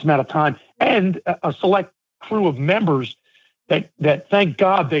immense amount of time, and a select crew of members that thank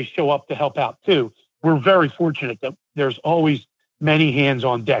God they show up to help out too. We're very fortunate that there's always many hands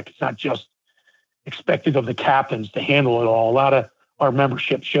on deck. It's not just expected of the captains to handle it all. A lot of our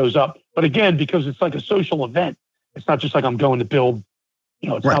membership shows up, but again, because it's like a social event, it's not just like I'm going to build,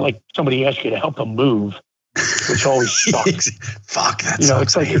 it's not like somebody asks you to help them move, which always sucks. Fuck that.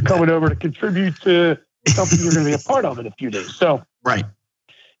 It's like you're coming over to contribute to something you're going to be a part of in a few days. So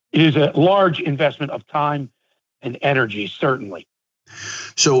it is a large investment of time and energy, certainly.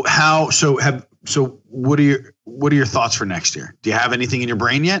 So what are your thoughts for next year? Do you have anything in your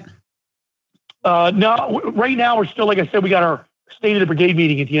brain yet? No, right now we're still, like I said, we got our State of the Brigade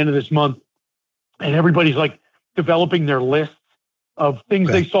meeting at the end of this month, and everybody's like developing their lists of things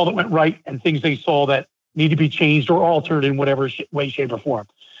they saw that went right and things they saw that need to be changed or altered in whatever way, shape, or form.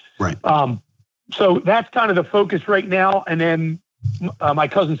 Right. So that's kind of the focus right now. And then my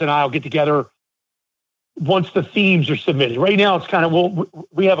cousins and I will get together once the themes are submitted. Right now, it's kind of,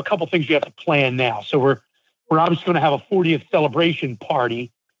 we have a couple things we have to plan now. So we're obviously going to have a 40th celebration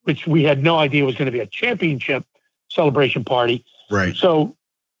party, which we had no idea was going to be a championship celebration party. Right. So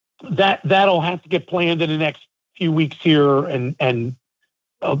that'll have to get planned in the next few weeks here, and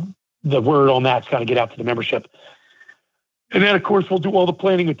the word on that's got to get out to the membership. And then, of course, we'll do all the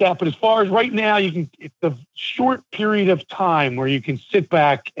planning with that. But as far as right now, it's a short period of time where you can sit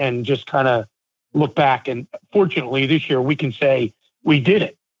back and just kind of look back. And fortunately, this year we can say we did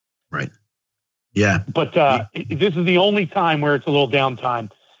it. Right. Yeah. But this is the only time where it's a little downtime.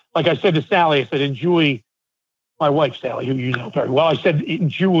 Like I said to Sally, I said, enjoy, my wife, Sally, who you know very well, I said,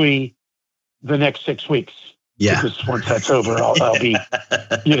 enjoy the next 6 weeks. Yeah. Because once that's over, I'll be,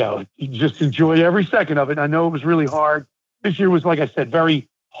 just enjoy every second of it. I know it was really hard. This year was, like I said, very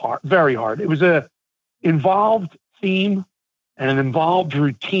hard, very hard. It was a involved theme and an involved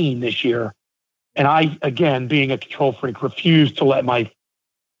routine this year. And I, again, being a control freak, refused to let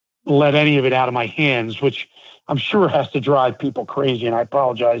any of it out of my hands, which I'm sure has to drive people crazy. And I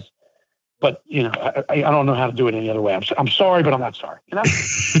apologize, but I don't know how to do it any other way. I'm sorry, but I'm not sorry.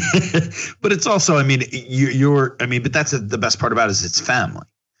 But it's also, but that's the best part about it is it's family.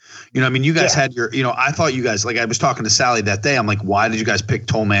 You guys had your, I thought you guys, like I was talking to Sally that day. I'm like, why did you guys pick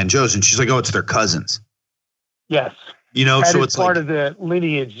Toll Man Joe's? And she's like, oh, it's their cousins. Yes. So it's part of the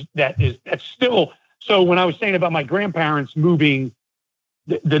lineage that's still. So when I was saying about my grandparents moving,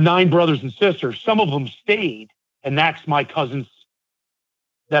 the 9 brothers and sisters, some of them stayed, and that's my cousins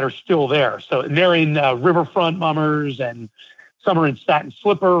that are still there. So they're in Riverfront Mummers, and some are in Satin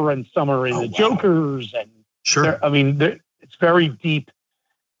Slipper, and some are in the Jokers. And sure. It's very deep.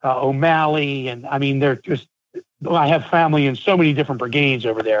 O'Malley, and they're just, I have family in so many different brigades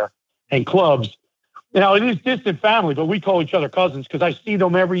over there and clubs it is distant family, but we call each other cousins because I see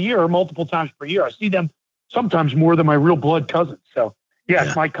them every year, multiple times per year. I see them sometimes more than my real blood cousins. So,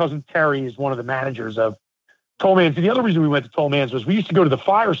 yes, my cousin Terry is one of the managers of Tollman's. And the other reason we went to Tollman's was we used to go to the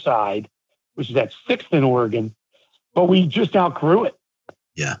Fireside, which is at 6th in Oregon, but we just outgrew it.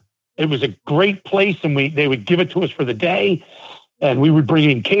 Yeah. It was a great place, and they would give it to us for the day, and we would bring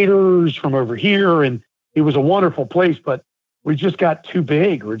in caterers from over here, and it was a wonderful place, but we just got too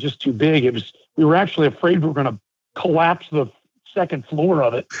big. We're just too big. We were actually afraid we were going to collapse the second floor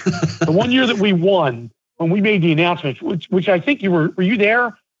of it. The one year that we won, when we made the announcement, which I think were you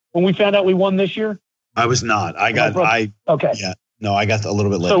there when we found out we won this year? I was not. Okay. Yeah. No, I got a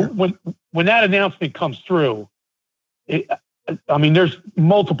little bit later. So when that announcement comes through, there's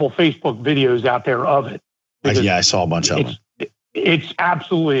multiple Facebook videos out there of it. I saw a bunch of them. It's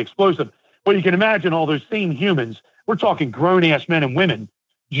absolutely explosive. But you can imagine all those same humans. We're talking grown-ass men and women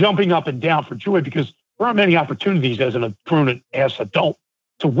jumping up and down for joy because there aren't many opportunities as a grown-ass adult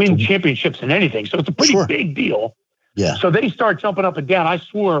to win championships in anything. So it's a pretty big deal. Yeah. So they start jumping up and down. I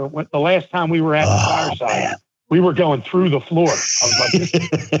swore the last time we were at the Fireside, we were going through the floor. I was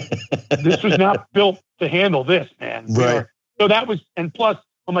like, this was not built to handle this, man. Right. So that was, and plus,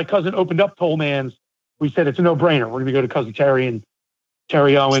 when my cousin opened up Tollman's, we said it's a no-brainer. We're going to go to cousin Terry and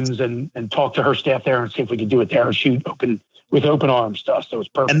Terry Owens and talk to her staff there and see if we can do it there and shoot with open arm stuff. So it's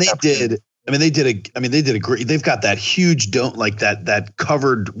perfect. And they did a great. They've got that huge that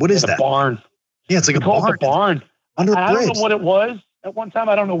covered. What is that barn? Yeah, it's like a barn. Under a bridge. I don't know what it was at one time.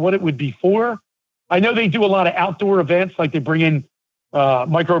 I don't know what it would be for. I know they do a lot of outdoor events, like they bring in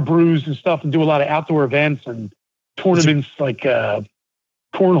micro brews and stuff, and do a lot of outdoor events and tournaments, like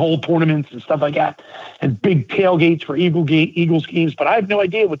cornhole tournaments and stuff like that, and big tailgates for Eagles games. But I have no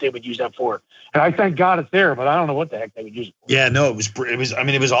idea what they would use that for. And I thank God it's there, but I don't know what the heck they would use it for. Yeah, no, it was. I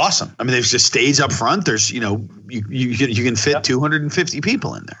mean, it was awesome. I mean, there's just stage up front. There's, you can fit 250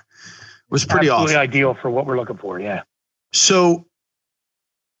 people in there. It was pretty Absolutely awesome. Ideal for what we're looking for. Yeah. So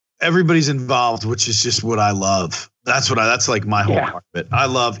everybody's involved, which is just what I love. That's like my whole part of it. I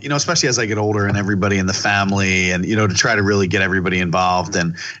love, especially as I get older and everybody in the family and, to try to really get everybody involved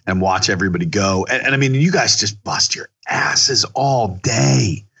and watch everybody go. And I mean, you guys just bust your asses all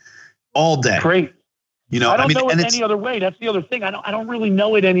day. Great. I don't know it any other way. That's the other thing. I don't really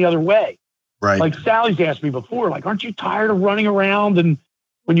know it any other way. Right. Like Sally's asked me before, like, aren't you tired of running around? And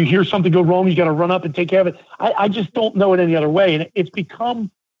when you hear something go wrong, you got to run up and take care of it. I just don't know it any other way. And it's become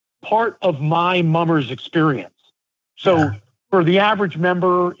part of my Mummers experience. So for the average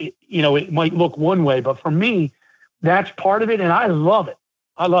member, it might look one way, but for me, that's part of it. And I love it.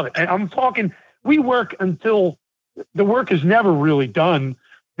 And I'm talking, we work until the work is never really done,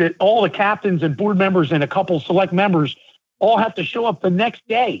 that all the captains and board members and a couple select members all have to show up the next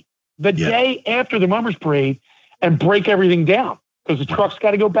day, day after the Mummers Parade, and break everything down because the truck's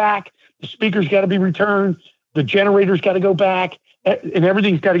got to go back. The speakers got to be returned. The generator's got to go back and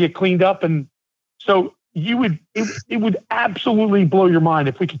everything's got to get cleaned up. And so it would absolutely blow your mind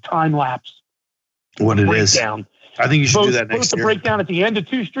if we could time lapse what it is. Down. I think you should do that next year. The breakdown at the end of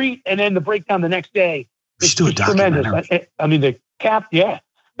 2 Street and then the breakdown the next day. It's tremendous. I mean, the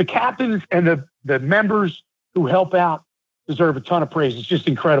captains and the members who help out deserve a ton of praise. It's just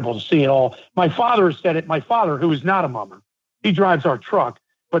incredible to see it all. My father has said it. My father, who is not a mummer, he drives our truck,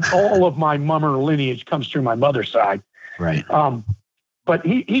 but all of my mummer lineage comes through my mother's side. Right. But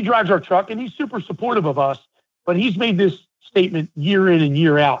he drives our truck and he's super supportive of us, but he's made this statement year in and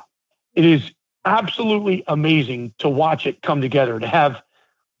year out. It is absolutely amazing to watch it come together, to have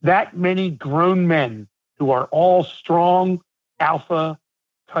that many grown men who are all strong alpha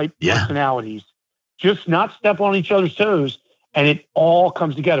type personalities, just not step on each other's toes. And it all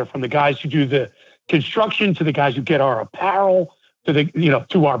comes together, from the guys who do the construction to the guys who get our apparel to the,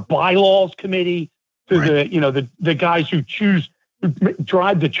 to our bylaws committee, to the guys who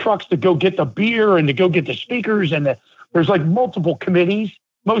drive the trucks to go get the beer and to go get the speakers. And there's like multiple committees,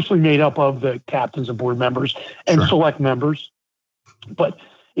 mostly made up of the captains and board members and select members. But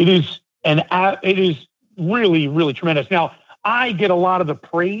it is really, really tremendous. Now, I get a lot of the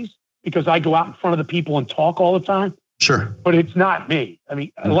praise because I go out in front of the people and talk all the time. Sure. But it's not me. I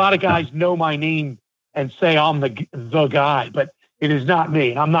mean, a lot of guys know my name and say I'm the guy, but it is not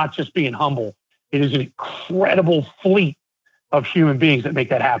me. And I'm not just being humble. It is an incredible fleet of human beings that make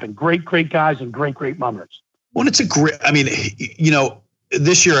that happen. Great, great guys and great, great mummers. Well, it's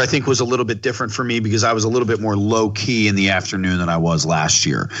this year I think was a little bit different for me because I was a little bit more low key in the afternoon than I was last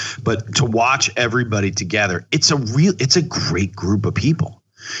year. But to watch everybody together, it's a great group of people.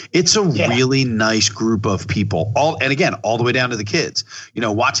 It's a really nice group of people. All the way down to the kids.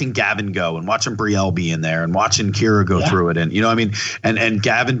 Watching Gavin go and watching Brielle be in there and watching Kira go through it, and and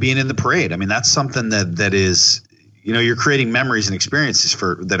Gavin being in the parade. I mean, that's something that is, you're creating memories and experiences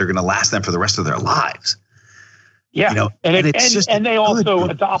that are going to last them for the rest of their lives. Yeah, and they also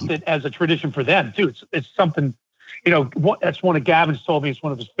adopt it as a tradition for them too. It's something, that's one of Gavin's told me. It's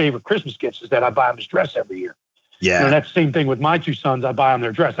one of his favorite Christmas gifts is that I buy him his dress every year. Yeah, that's the same thing with my two sons. I buy them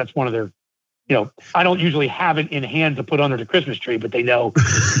their dress. That's one of their, I don't usually have it in hand to put under the Christmas tree, but they know,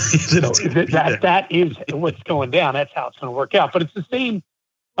 that is what's going down. That's how it's going to work out. But it's the same.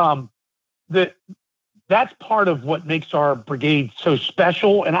 That's part of what makes our brigade so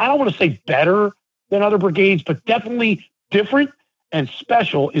special. And I don't want to say better than other brigades, but definitely different and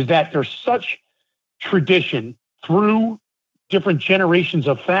special is that there's such tradition through different generations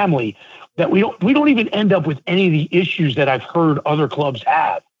of family that we don't even end up with any of the issues that I've heard other clubs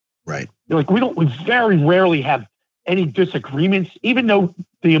have. Right. We very rarely have any disagreements, even though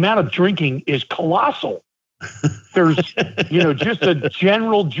the amount of drinking is colossal. There's, just a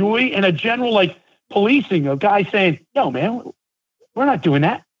general joy and a general policing of guys saying, no, man, we're not doing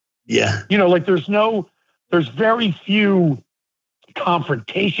that. Yeah. There's very few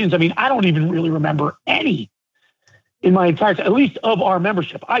confrontations. I mean, I don't even really remember any in my entire, at least of our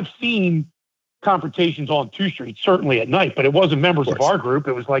membership. I've seen confrontations on 2 Street, certainly at night, but it wasn't members of our group.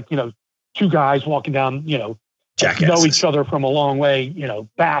 It was two guys walking down, know each other from a long way,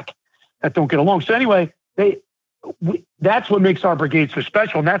 back that don't get along. So anyway, that's what makes our brigade so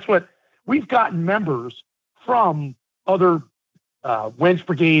special. And that's what we've gotten members from other Wench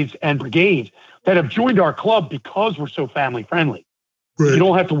brigades and brigades that have joined our club because we're so family friendly. Right. You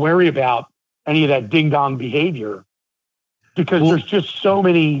don't have to worry about any of that ding dong behavior because there's just so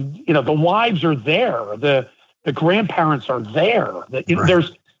many, the wives are there. The grandparents are there.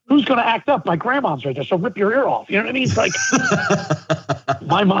 There's who's going to act up? My grandma's right there. So rip your ear off. You know what I mean? It's like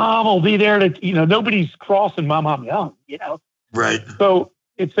my mom will be there to, nobody's crossing my mom young, Right. So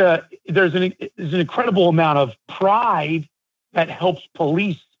there's an incredible amount of pride that helps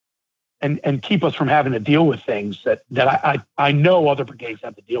police and keep us from having to deal with things that I know other brigades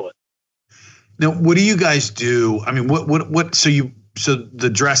have to deal with. Now, what do you guys do? I mean, so the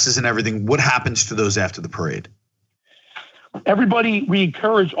dresses and everything, what happens to those after the parade? We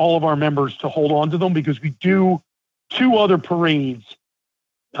encourage all of our members to hold on to them because we do 2 other parades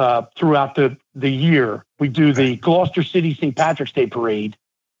throughout the year. We do the Gloucester City St. Patrick's Day Parade.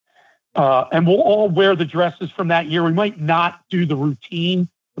 And we'll all wear the dresses from that year. We might not do the routine.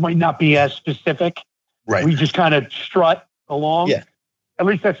 It might not be as specific. Right. We just kind of strut along. Yeah. At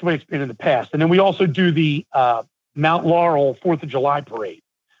least that's the way it's been in the past. And then we also do the Mount Laurel 4th of July Parade.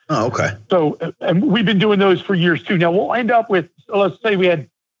 Oh, okay. So, and we've been doing those for years too. Now we'll end up with, let's say we had,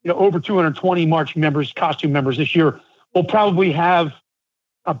 over 220 marching members, costume members this year. We'll probably have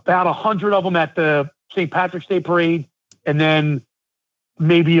about 100 of them at the St. Patrick's Day Parade. And then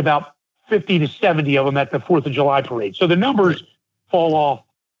maybe about 50 to 70 of them at the 4th of July Parade. So the numbers fall off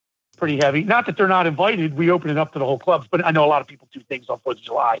pretty heavy. Not that they're not invited. We open it up to the whole clubs, but I know a lot of people do things on 4th of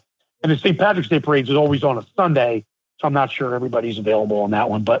July. And the St. Patrick's Day Parade is always on a Sunday. So I'm not sure everybody's available on that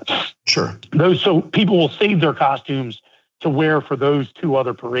one, but sure. So people will save their costumes to wear for those 2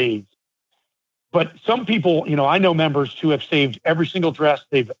 other parades. But some people, I know members who have saved every single dress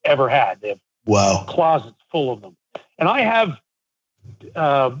they've ever had. They have closets full of them. And I have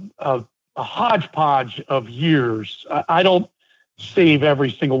a hodgepodge of years. I don't save every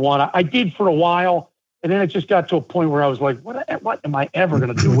single one. I did for a while, and then it just got to a point where I was like, what am I ever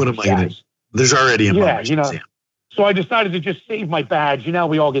going to do? What am I going to do? There's already a So I decided to just save my badge.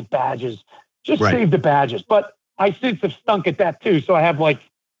 We all get badges. Just save the badges. But I since have stunk at that too. So I have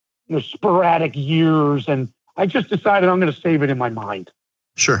sporadic years, and I just decided I'm going to save it in my mind.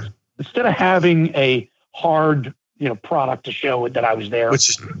 Sure. Instead of having a hard, product to show that I was there.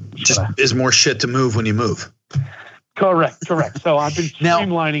 Which is more shit to move when you move. Correct. So I've been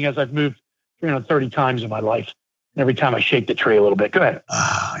streamlining as I've moved 330 times in my life. Every time I shake the tree a little bit. Go ahead.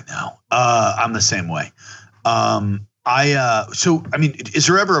 I know. I'm the same way. Is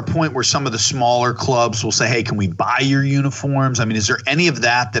there ever a point where some of the smaller clubs will say, hey, can we buy your uniforms? I mean, is there any of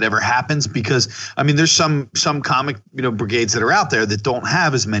that ever happens? Because, there's some comic, brigades that are out there that don't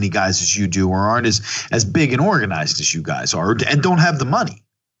have as many guys as you do or aren't as big and organized as you guys are and don't have the money.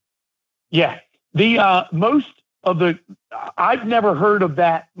 Yeah. I've never heard of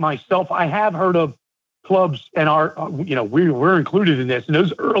that myself. I have heard of clubs and we're included in this. In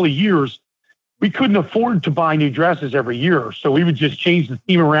those early years, we couldn't afford to buy new dresses every year. So we would just change the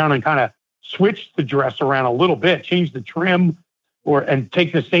theme around and kind of switch the dress around a little bit, change the trim, and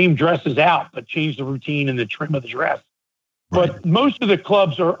take the same dresses out, but change the routine and the trim of the dress. Right. But most of the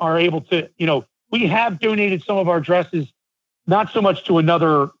clubs are able to, we have donated some of our dresses, not so much to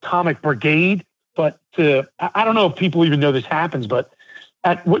another comic brigade, but I don't know if people even know this happens, but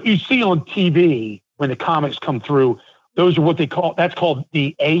at what you see on TV when the comics come through, those are what that's called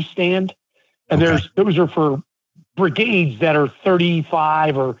the A stand. And those are for brigades that are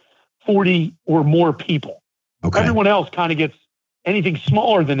 35 or 40 or more people. Okay. Everyone else kind of gets anything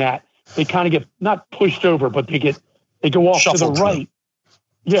smaller than that. They kind of get not pushed over, but they go off to the right.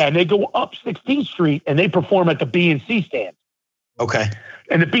 Yeah. And they go up 16th Street and they perform at the B and C stands. Okay.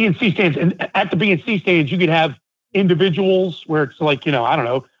 And the B and C stands, and at the B and C stands, you could have individuals where it's like, I don't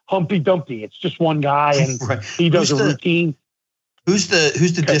know, Humpty Dumpty. It's just one guy and right. he does a routine. Who's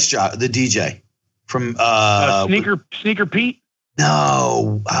the disc jockey, the DJ from Sneaker Pete?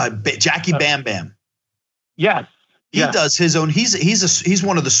 No, Jackie Bam Bam. Yes. He does his own. He's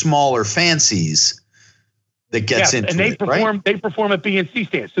one of the smaller fancies that gets into and they it, perform. right? They perform at BNC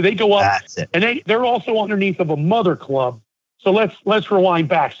stands, so they go up. That's it. And they're also underneath of a mother club. So let's rewind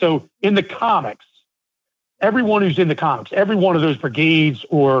back. So in the comics, everyone who's in the comics, every one of those brigades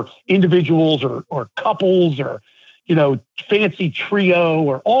or individuals or couples or fancy trio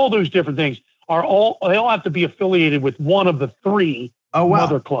or all those different things they all have to be affiliated with one of the three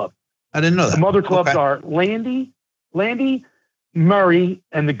mother clubs. I didn't know that. The mother clubs are Landy, Murray,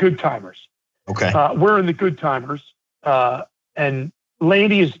 and the Good Timers. Okay. We're in the Good Timers, and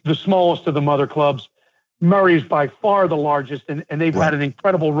Landy is the smallest of the mother clubs. Murray is by far the largest, and they've had an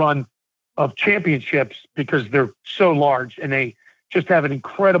incredible run of championships because they're so large, and they just have an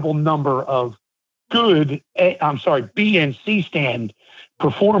incredible number of B and C stand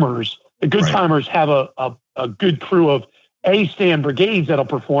performers. The Good Timers have a good crew of A stand brigades that'll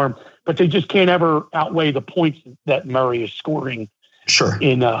perform, but they just can't ever outweigh the points that Murray is scoring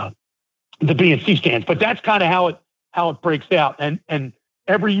in the B and C stands. But that's kind of how it breaks out. And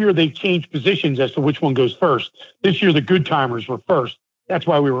every year they change positions as to which one goes first. This year the Good Timers were first. That's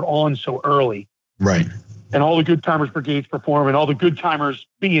why we were on so early. Right. And all the Good Timers brigades perform, and all the Good Timers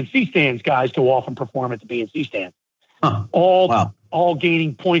B and C stands guys go off and perform at the B and C stands. Huh. All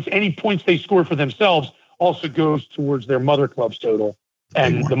gaining points. Any points they score for themselves also goes towards their mother club's total.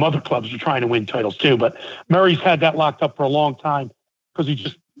 And the mother clubs are trying to win titles too. But Murray's had that locked up for a long time because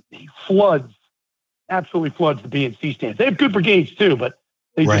he absolutely floods the B and C stands. They have good brigades too, but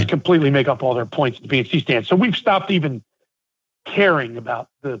they just completely make up all their points at the B and C stands. So we've stopped even caring about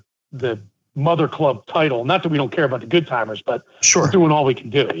the mother club title. Not that we don't care about the Good Timers, but we're doing all we can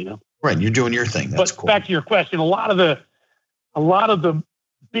do, Right. You're doing your thing. That's cool. Back to your question, a lot of the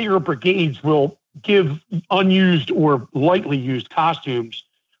bigger brigades will give unused or lightly used costumes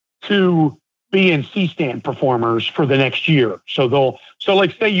to B and C stand performers for the next year. So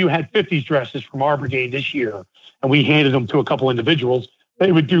like say you had 50s dresses from our brigade this year and we handed them to a couple individuals,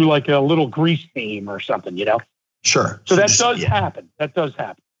 they would do like a little Grease theme or something, Sure. So that does happen. That does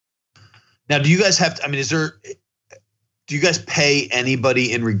happen. Now, do you guys do you guys pay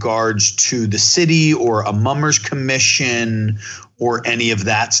anybody in regards to the city or a mummers commission or any of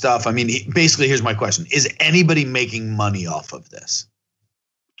that stuff? I mean, basically, here's my question. Is anybody making money off of this?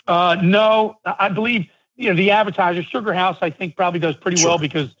 No, I believe, the advertiser, Sugar House, I think probably does pretty well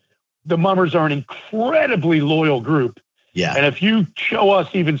because the mummers are an incredibly loyal group. Yeah. And if you show us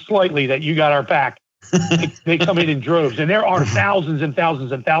even slightly that you got our back, they come in droves. And there are thousands and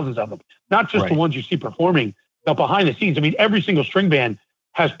thousands and thousands of them, not just the ones you see performing, but behind the scenes. I mean, every single string band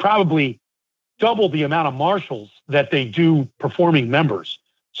has probably double the amount of marshals that they do performing members.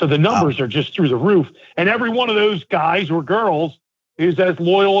 So the numbers are just through the roof. And every one of those guys or girls is as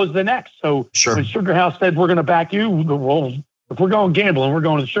loyal as the next. So when Sugar House said, we're going to back you, well, if we're going gambling, we're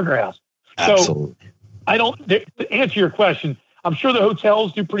going to the Sugar House. Absolutely. So to answer your question, I'm sure the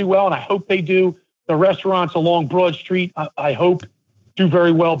hotels do pretty well, and I hope they do. The restaurants along Broad Street, I hope, do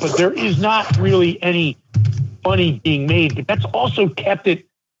very well. But there is not really any money being made. But that's also kept it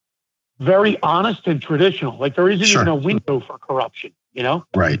very honest and traditional. Like there isn't even a window for corruption,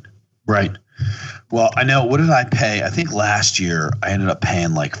 Right. Well, I know. What did I pay? I think last year I ended up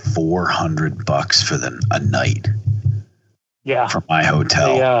paying like $400 for a night. Yeah. For my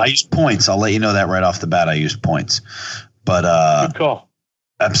hotel. I used points. I'll let you know that right off the bat. I used points. But good call.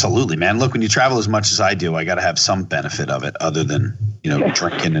 Absolutely, man. Look, when you travel as much as I do, I got to have some benefit of it other than,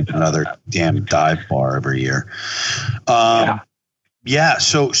 drinking in another damn dive bar every year. So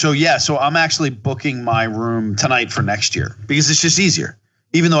I'm actually booking my room tonight for next year because it's just easier.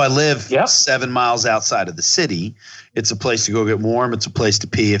 Even though I live Yep. 7 miles outside of the city, it's a place to go get warm. It's a place to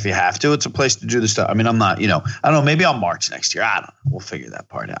pee if you have to. It's a place to do the stuff. I mean, I'm not, I don't know. Maybe I'll March next year. I don't know. We'll figure that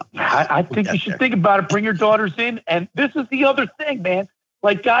part out. I think you should think about it. Bring your daughters in. And this is the other thing, man.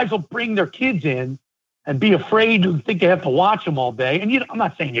 Like, guys will bring their kids in and be afraid to think they have to watch them all day. And I'm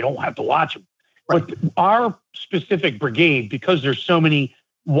not saying you don't have to watch them. Right. But our specific brigade, because there's so many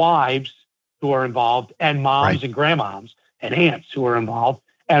wives who are involved and moms Right. and grandmoms and aunts who are involved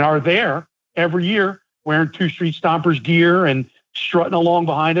and are there every year wearing 2 Street Stompers gear and strutting along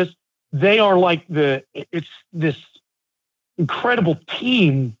behind us. They are like it's this incredible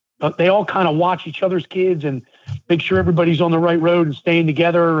team, but they all kind of watch each other's kids and make sure everybody's on the right road and staying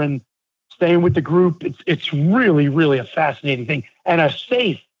together and staying with the group. It's really, really a fascinating thing and a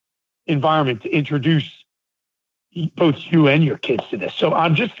safe environment to introduce both you and your kids to this. So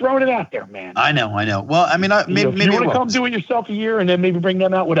I'm just throwing it out there, man. I know. Well, I mean, maybe if you want I to will. come do it yourself a year and then maybe bring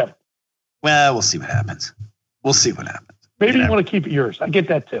them out, whatever. Well, we'll see what happens. Maybe you want to keep it yours. I get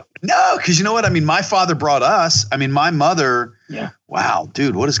that too. No, because you know what? I mean, my father brought us. I mean, my mother. Yeah. Wow,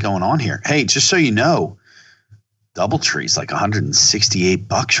 dude, what is going on here? Hey, just so you know, DoubleTree's like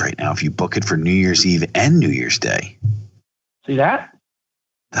 $168 right now if you book it for New Year's Eve and New Year's Day. See that?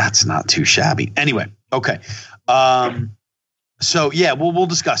 That's not too shabby. Anyway, okay. So yeah, we'll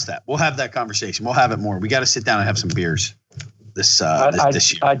discuss that. We'll have that conversation. We'll have it more. We got to sit down and have some beers this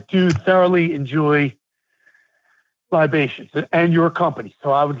year. I do thoroughly enjoy libations and your company.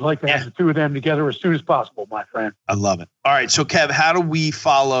 So I would like to have the two of them together as soon as possible, my friend. I love it. All right. So Kev, how do we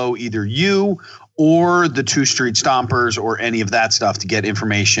follow either you or the 2 Street Stompers or any of that stuff to get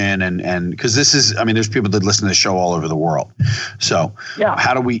information? And because this is, I mean, there's people that listen to the show all over the world. So yeah,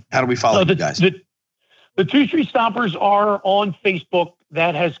 how do we follow you guys? The 2 Street Stompers are on Facebook.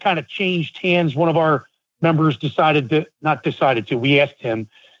 That has kind of changed hands. One of our members we asked him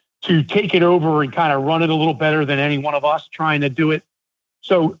to take it over and kind of run it a little better than any one of us trying to do it.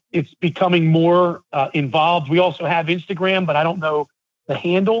 So it's becoming more involved. We also have Instagram, but I don't know the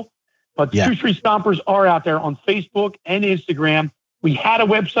handle. But the 2 Street Stompers are out there on Facebook and Instagram. We had a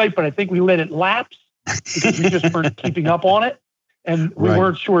website, but I think we let it lapse because we just weren't keeping up on it. And we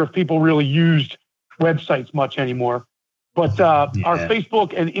weren't sure if people really used websites much anymore. But our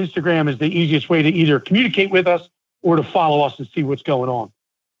Facebook and Instagram is the easiest way to either communicate with us or to follow us and see what's going on.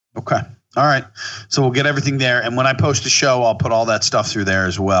 Okay. All right. So we'll get everything there. And when I post a show, I'll put all that stuff through there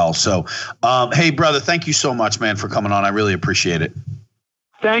as well. So, hey, brother, thank you so much, man, for coming on. I really appreciate it.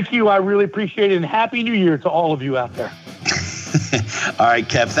 Thank you. I really appreciate it. And Happy New Year to all of you out there. All right,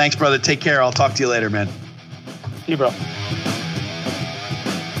 Kev. Thanks, brother. Take care. I'll talk to you later, man. See you, bro.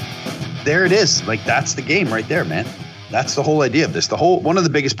 There it is. Like, that's the game right there, man. That's the whole idea of this. One of the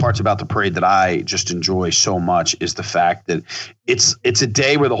biggest parts about the parade that I just enjoy so much is the fact that it's a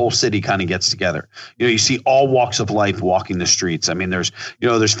day where the whole city kind of gets together. You see all walks of life walking the streets. I mean, there's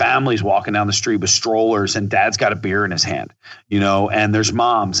families walking down the street with strollers and dad's got a beer in his hand, and there's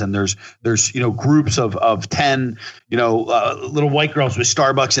moms and there's groups of 10, little white girls with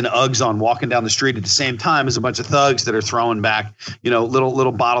Starbucks and Uggs on walking down the street at the same time as a bunch of thugs that are throwing back,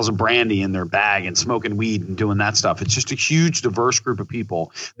 little bottles of brandy in their bag and smoking weed and doing that stuff. It's just a huge, diverse group of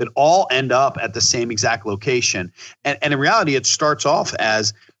people that all end up at the same exact location. And in reality, it starts off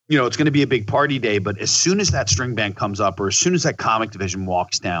as, it's going to be a big party day, but as soon as that string band comes up or as soon as that comic division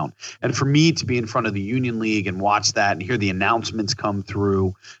walks down, and for me to be in front of the Union League and watch that and hear the announcements come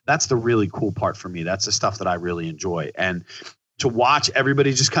through, that's the really cool part for me. That's the stuff that I really enjoy. And to watch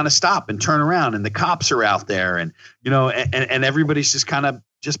everybody just kind of stop and turn around and the cops are out there and, and everybody's just kind of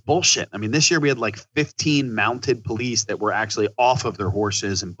just bullshit. I mean, this year we had like 15 mounted police that were actually off of their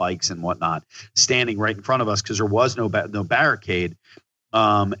horses and bikes and whatnot, standing right in front of us because there was no barricade.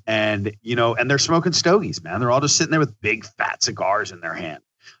 And they're smoking stogies, man. They're all just sitting there with big fat cigars in their hand.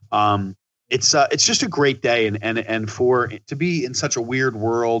 It's just a great day. And for it to be in such a weird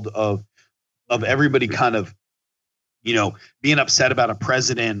world of everybody kind of, being upset about a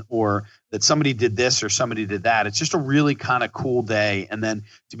president or that somebody did this or somebody did that. It's just a really kind of cool day. And then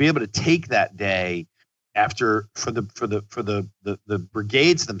to be able to take that day after for the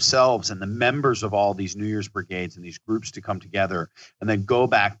brigades themselves and the members of all these New Year's brigades and these groups to come together and then go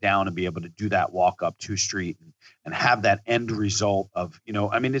back down and be able to do that walk up 2 Street and have that end result of,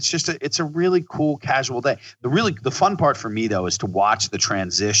 it's a really cool casual day. The fun part for me though, is to watch the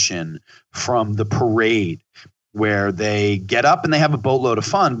transition from the parade where they get up and they have a boatload of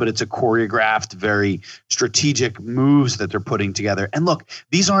fun, but it's a choreographed, very strategic moves that they're putting together. And look,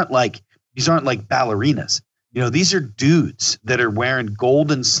 these aren't like ballerinas. These are dudes that are wearing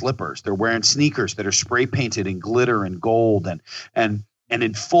golden slippers. They're wearing sneakers that are spray painted in glitter and gold and and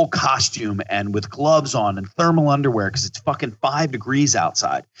in full costume and with gloves on and thermal underwear because it's fucking 5 degrees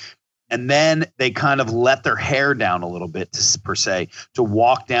outside. And then they kind of let their hair down a little bit, per se, to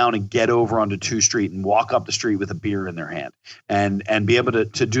walk down and get over onto 2 Street and walk up the street with a beer in their hand and be able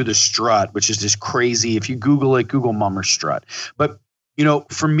to do the strut, which is just crazy. If you Google it, Google Mummer strut. But, you know,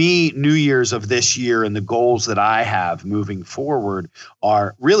 for me, New Year's of this year and the goals that I have moving forward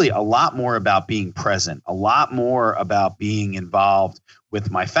are really a lot more about being present, a lot more about being involved with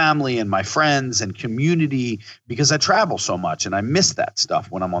my family and my friends and community, because I travel so much and I miss that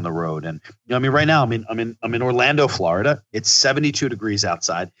stuff when I'm on the road. And you know, I mean, right now I'm in Orlando, Florida. It's 72 degrees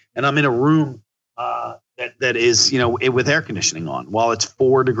outside, and I'm in a room that is, you know, with air conditioning on while it's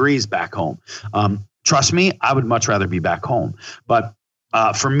 4 degrees back home. Trust me, I would much rather be back home. But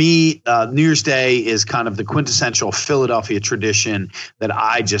for me, New Year's Day is kind of the quintessential Philadelphia tradition that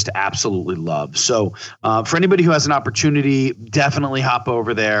I just absolutely love. So for anybody who has an opportunity, definitely hop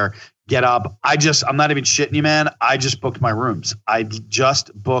over there, get up. I'm not even shitting you, man. I just booked my rooms. I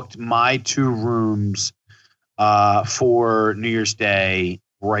just booked my 2 rooms for New Year's Day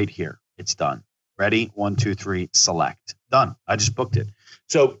right here. It's done. Ready? 1, 2, 3, select. Done. I just booked it.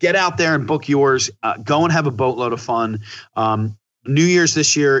 So get out there and book yours. Go and have a boatload of fun. New Year's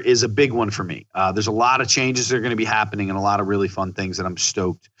this year is a big one for me. There's a lot of changes that are going to be happening and a lot of really fun things that I'm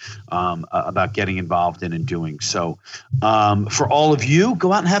stoked about getting involved in and doing. So for all of you,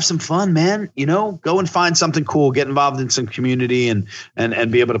 go out and have some fun, man. You know, go and find something cool, get involved in some community and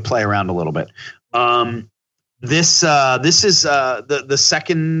be able to play around a little bit. This is the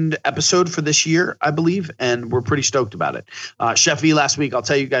second episode for this year, I believe, and we're pretty stoked about it. Chef V last week, I'll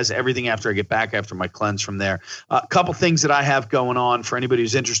tell you guys everything after I get back, after my cleanse from there. A couple things that I have going on for anybody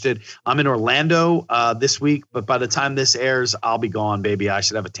who's interested. I'm in Orlando this week, but by the time this airs, I'll be gone, baby. I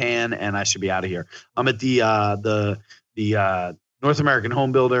should have a tan and I should be out of here. I'm at the North American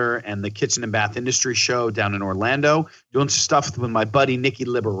Home Builder and the Kitchen and Bath Industry Show down in Orlando, doing some stuff with my buddy Nicky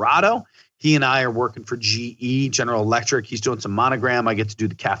Liberato. He and I are working for GE, General Electric. He's doing some Monogram. I get to do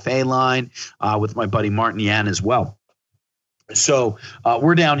the cafe line with my buddy Martin Yan as well. So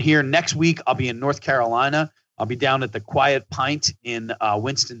we're down here. Next week, I'll be in North Carolina. I'll be down at the Quiet Pint in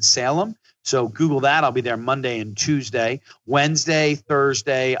Winston-Salem. So Google that. I'll be there Monday and Tuesday. Wednesday,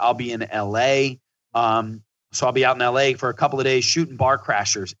 Thursday, I'll be in L.A. So I'll be out in L.A. for a couple of days shooting Bar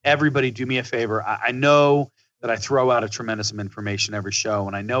Crashers. Everybody do me a favor. I know that I throw out a tremendous amount of information every show,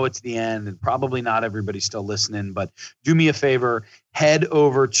 and I know it's the end and probably not everybody's still listening, but do me a favor, head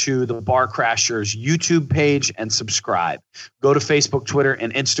over to the Bar Crashers YouTube page and subscribe. Go to Facebook, Twitter,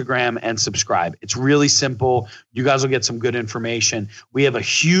 and Instagram and subscribe. It's really simple. You guys will get some good information. We have a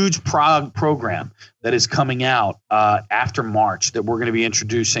huge program that is coming out after March that we're going to be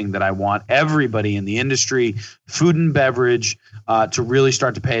introducing that I want everybody in the industry, food and beverage, to really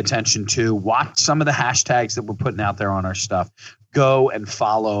start to pay attention to. Watch some of the hashtags that we're putting out there on our stuff. Go and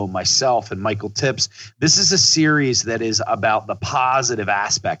follow myself and Michael Tips. This is a series that is about the positive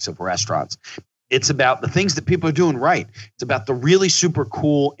aspects of restaurants. It's about the things that people are doing right. It's about the really super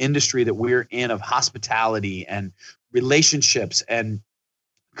cool industry that we're in of hospitality and relationships and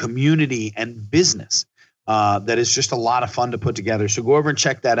community and business. That is just a lot of fun to put together. So go over and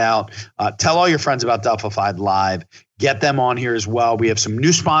check that out. Tell all your friends about Duffified Live. Get them on here as well. We have some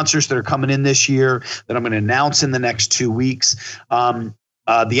new sponsors that are coming in this year that I'm going to announce in the next 2 weeks.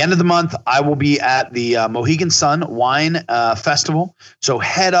 The end of the month, I will be at the Mohegan Sun Wine Festival. So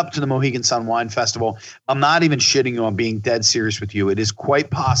head up to the Mohegan Sun Wine Festival. I'm not even shitting you. I'm being dead serious with you. It is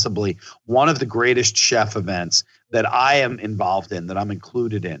quite possibly one of the greatest chef events that I am involved in, that I'm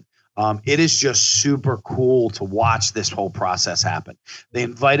included in. It is just super cool to watch this whole process happen. They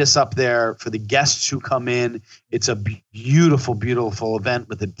invite us up there for the guests who come in. It's a beautiful, beautiful event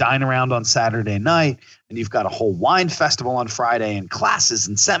with a dine around on Saturday night. And you've got a whole wine festival on Friday and classes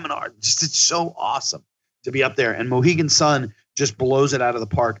and seminars. It's so awesome to be up there. And Mohegan Sun just blows it out of the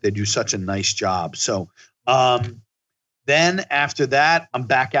park. They do such a nice job. So then after that, I'm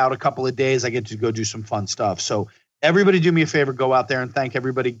back out a couple of days. I get to go do some fun stuff. So everybody do me a favor, go out there and thank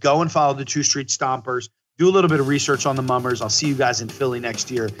everybody. Go and follow the 2 Street Stompers. Do a little bit of research on the Mummers. I'll see you guys in Philly next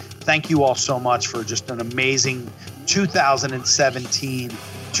year. Thank you all so much for just an amazing 2017.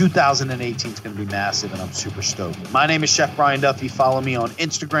 2018 is going to be massive, and I'm super stoked. My name is Chef Brian Duffy. Follow me on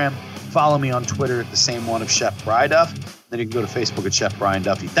Instagram. Follow me on Twitter at the same one of Chef Brian Duff. Then you can go to Facebook at Chef Brian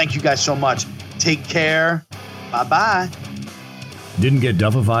Duffy. Thank you guys so much. Take care. Bye-bye. Didn't get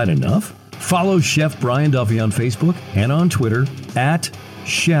Duffified enough? Follow Chef Brian Duffy on Facebook and on Twitter at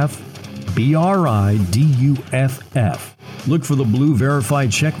Chef BRIDUFF. Look for the blue verified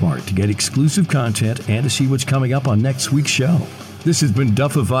checkmark to get exclusive content and to see what's coming up on next week's show. This has been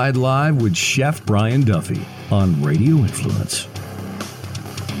Duffified Live with Chef Brian Duffy on Radio Influence.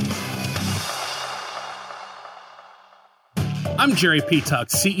 I'm Jerry Petuck,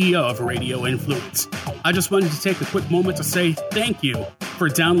 CEO of Radio Influence. I just wanted to take a quick moment to say thank you for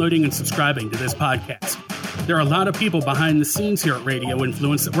downloading and subscribing to this podcast. There are a lot of people behind the scenes here at Radio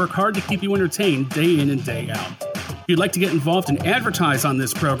Influence that work hard to keep you entertained day in and day out. If you'd like to get involved and advertise on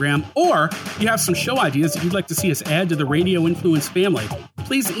this program, or you have some show ideas that you'd like to see us add to the Radio Influence family,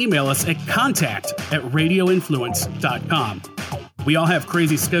 please email us at contact@radioinfluence.com. We all have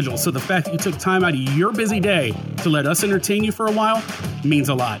crazy schedules, so the fact that you took time out of your busy day to let us entertain you for a while means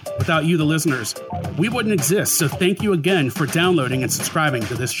a lot. Without you, the listeners, we wouldn't exist, so thank you again for downloading and subscribing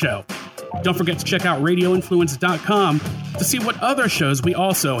to this show. Don't forget to check out radioinfluence.com to see what other shows we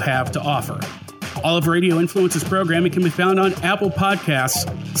also have to offer. All of Radio Influence's programming can be found on Apple Podcasts,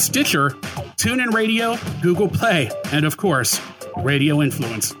 Stitcher, TuneIn Radio, Google Play, and of course,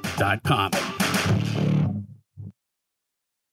 radioinfluence.com.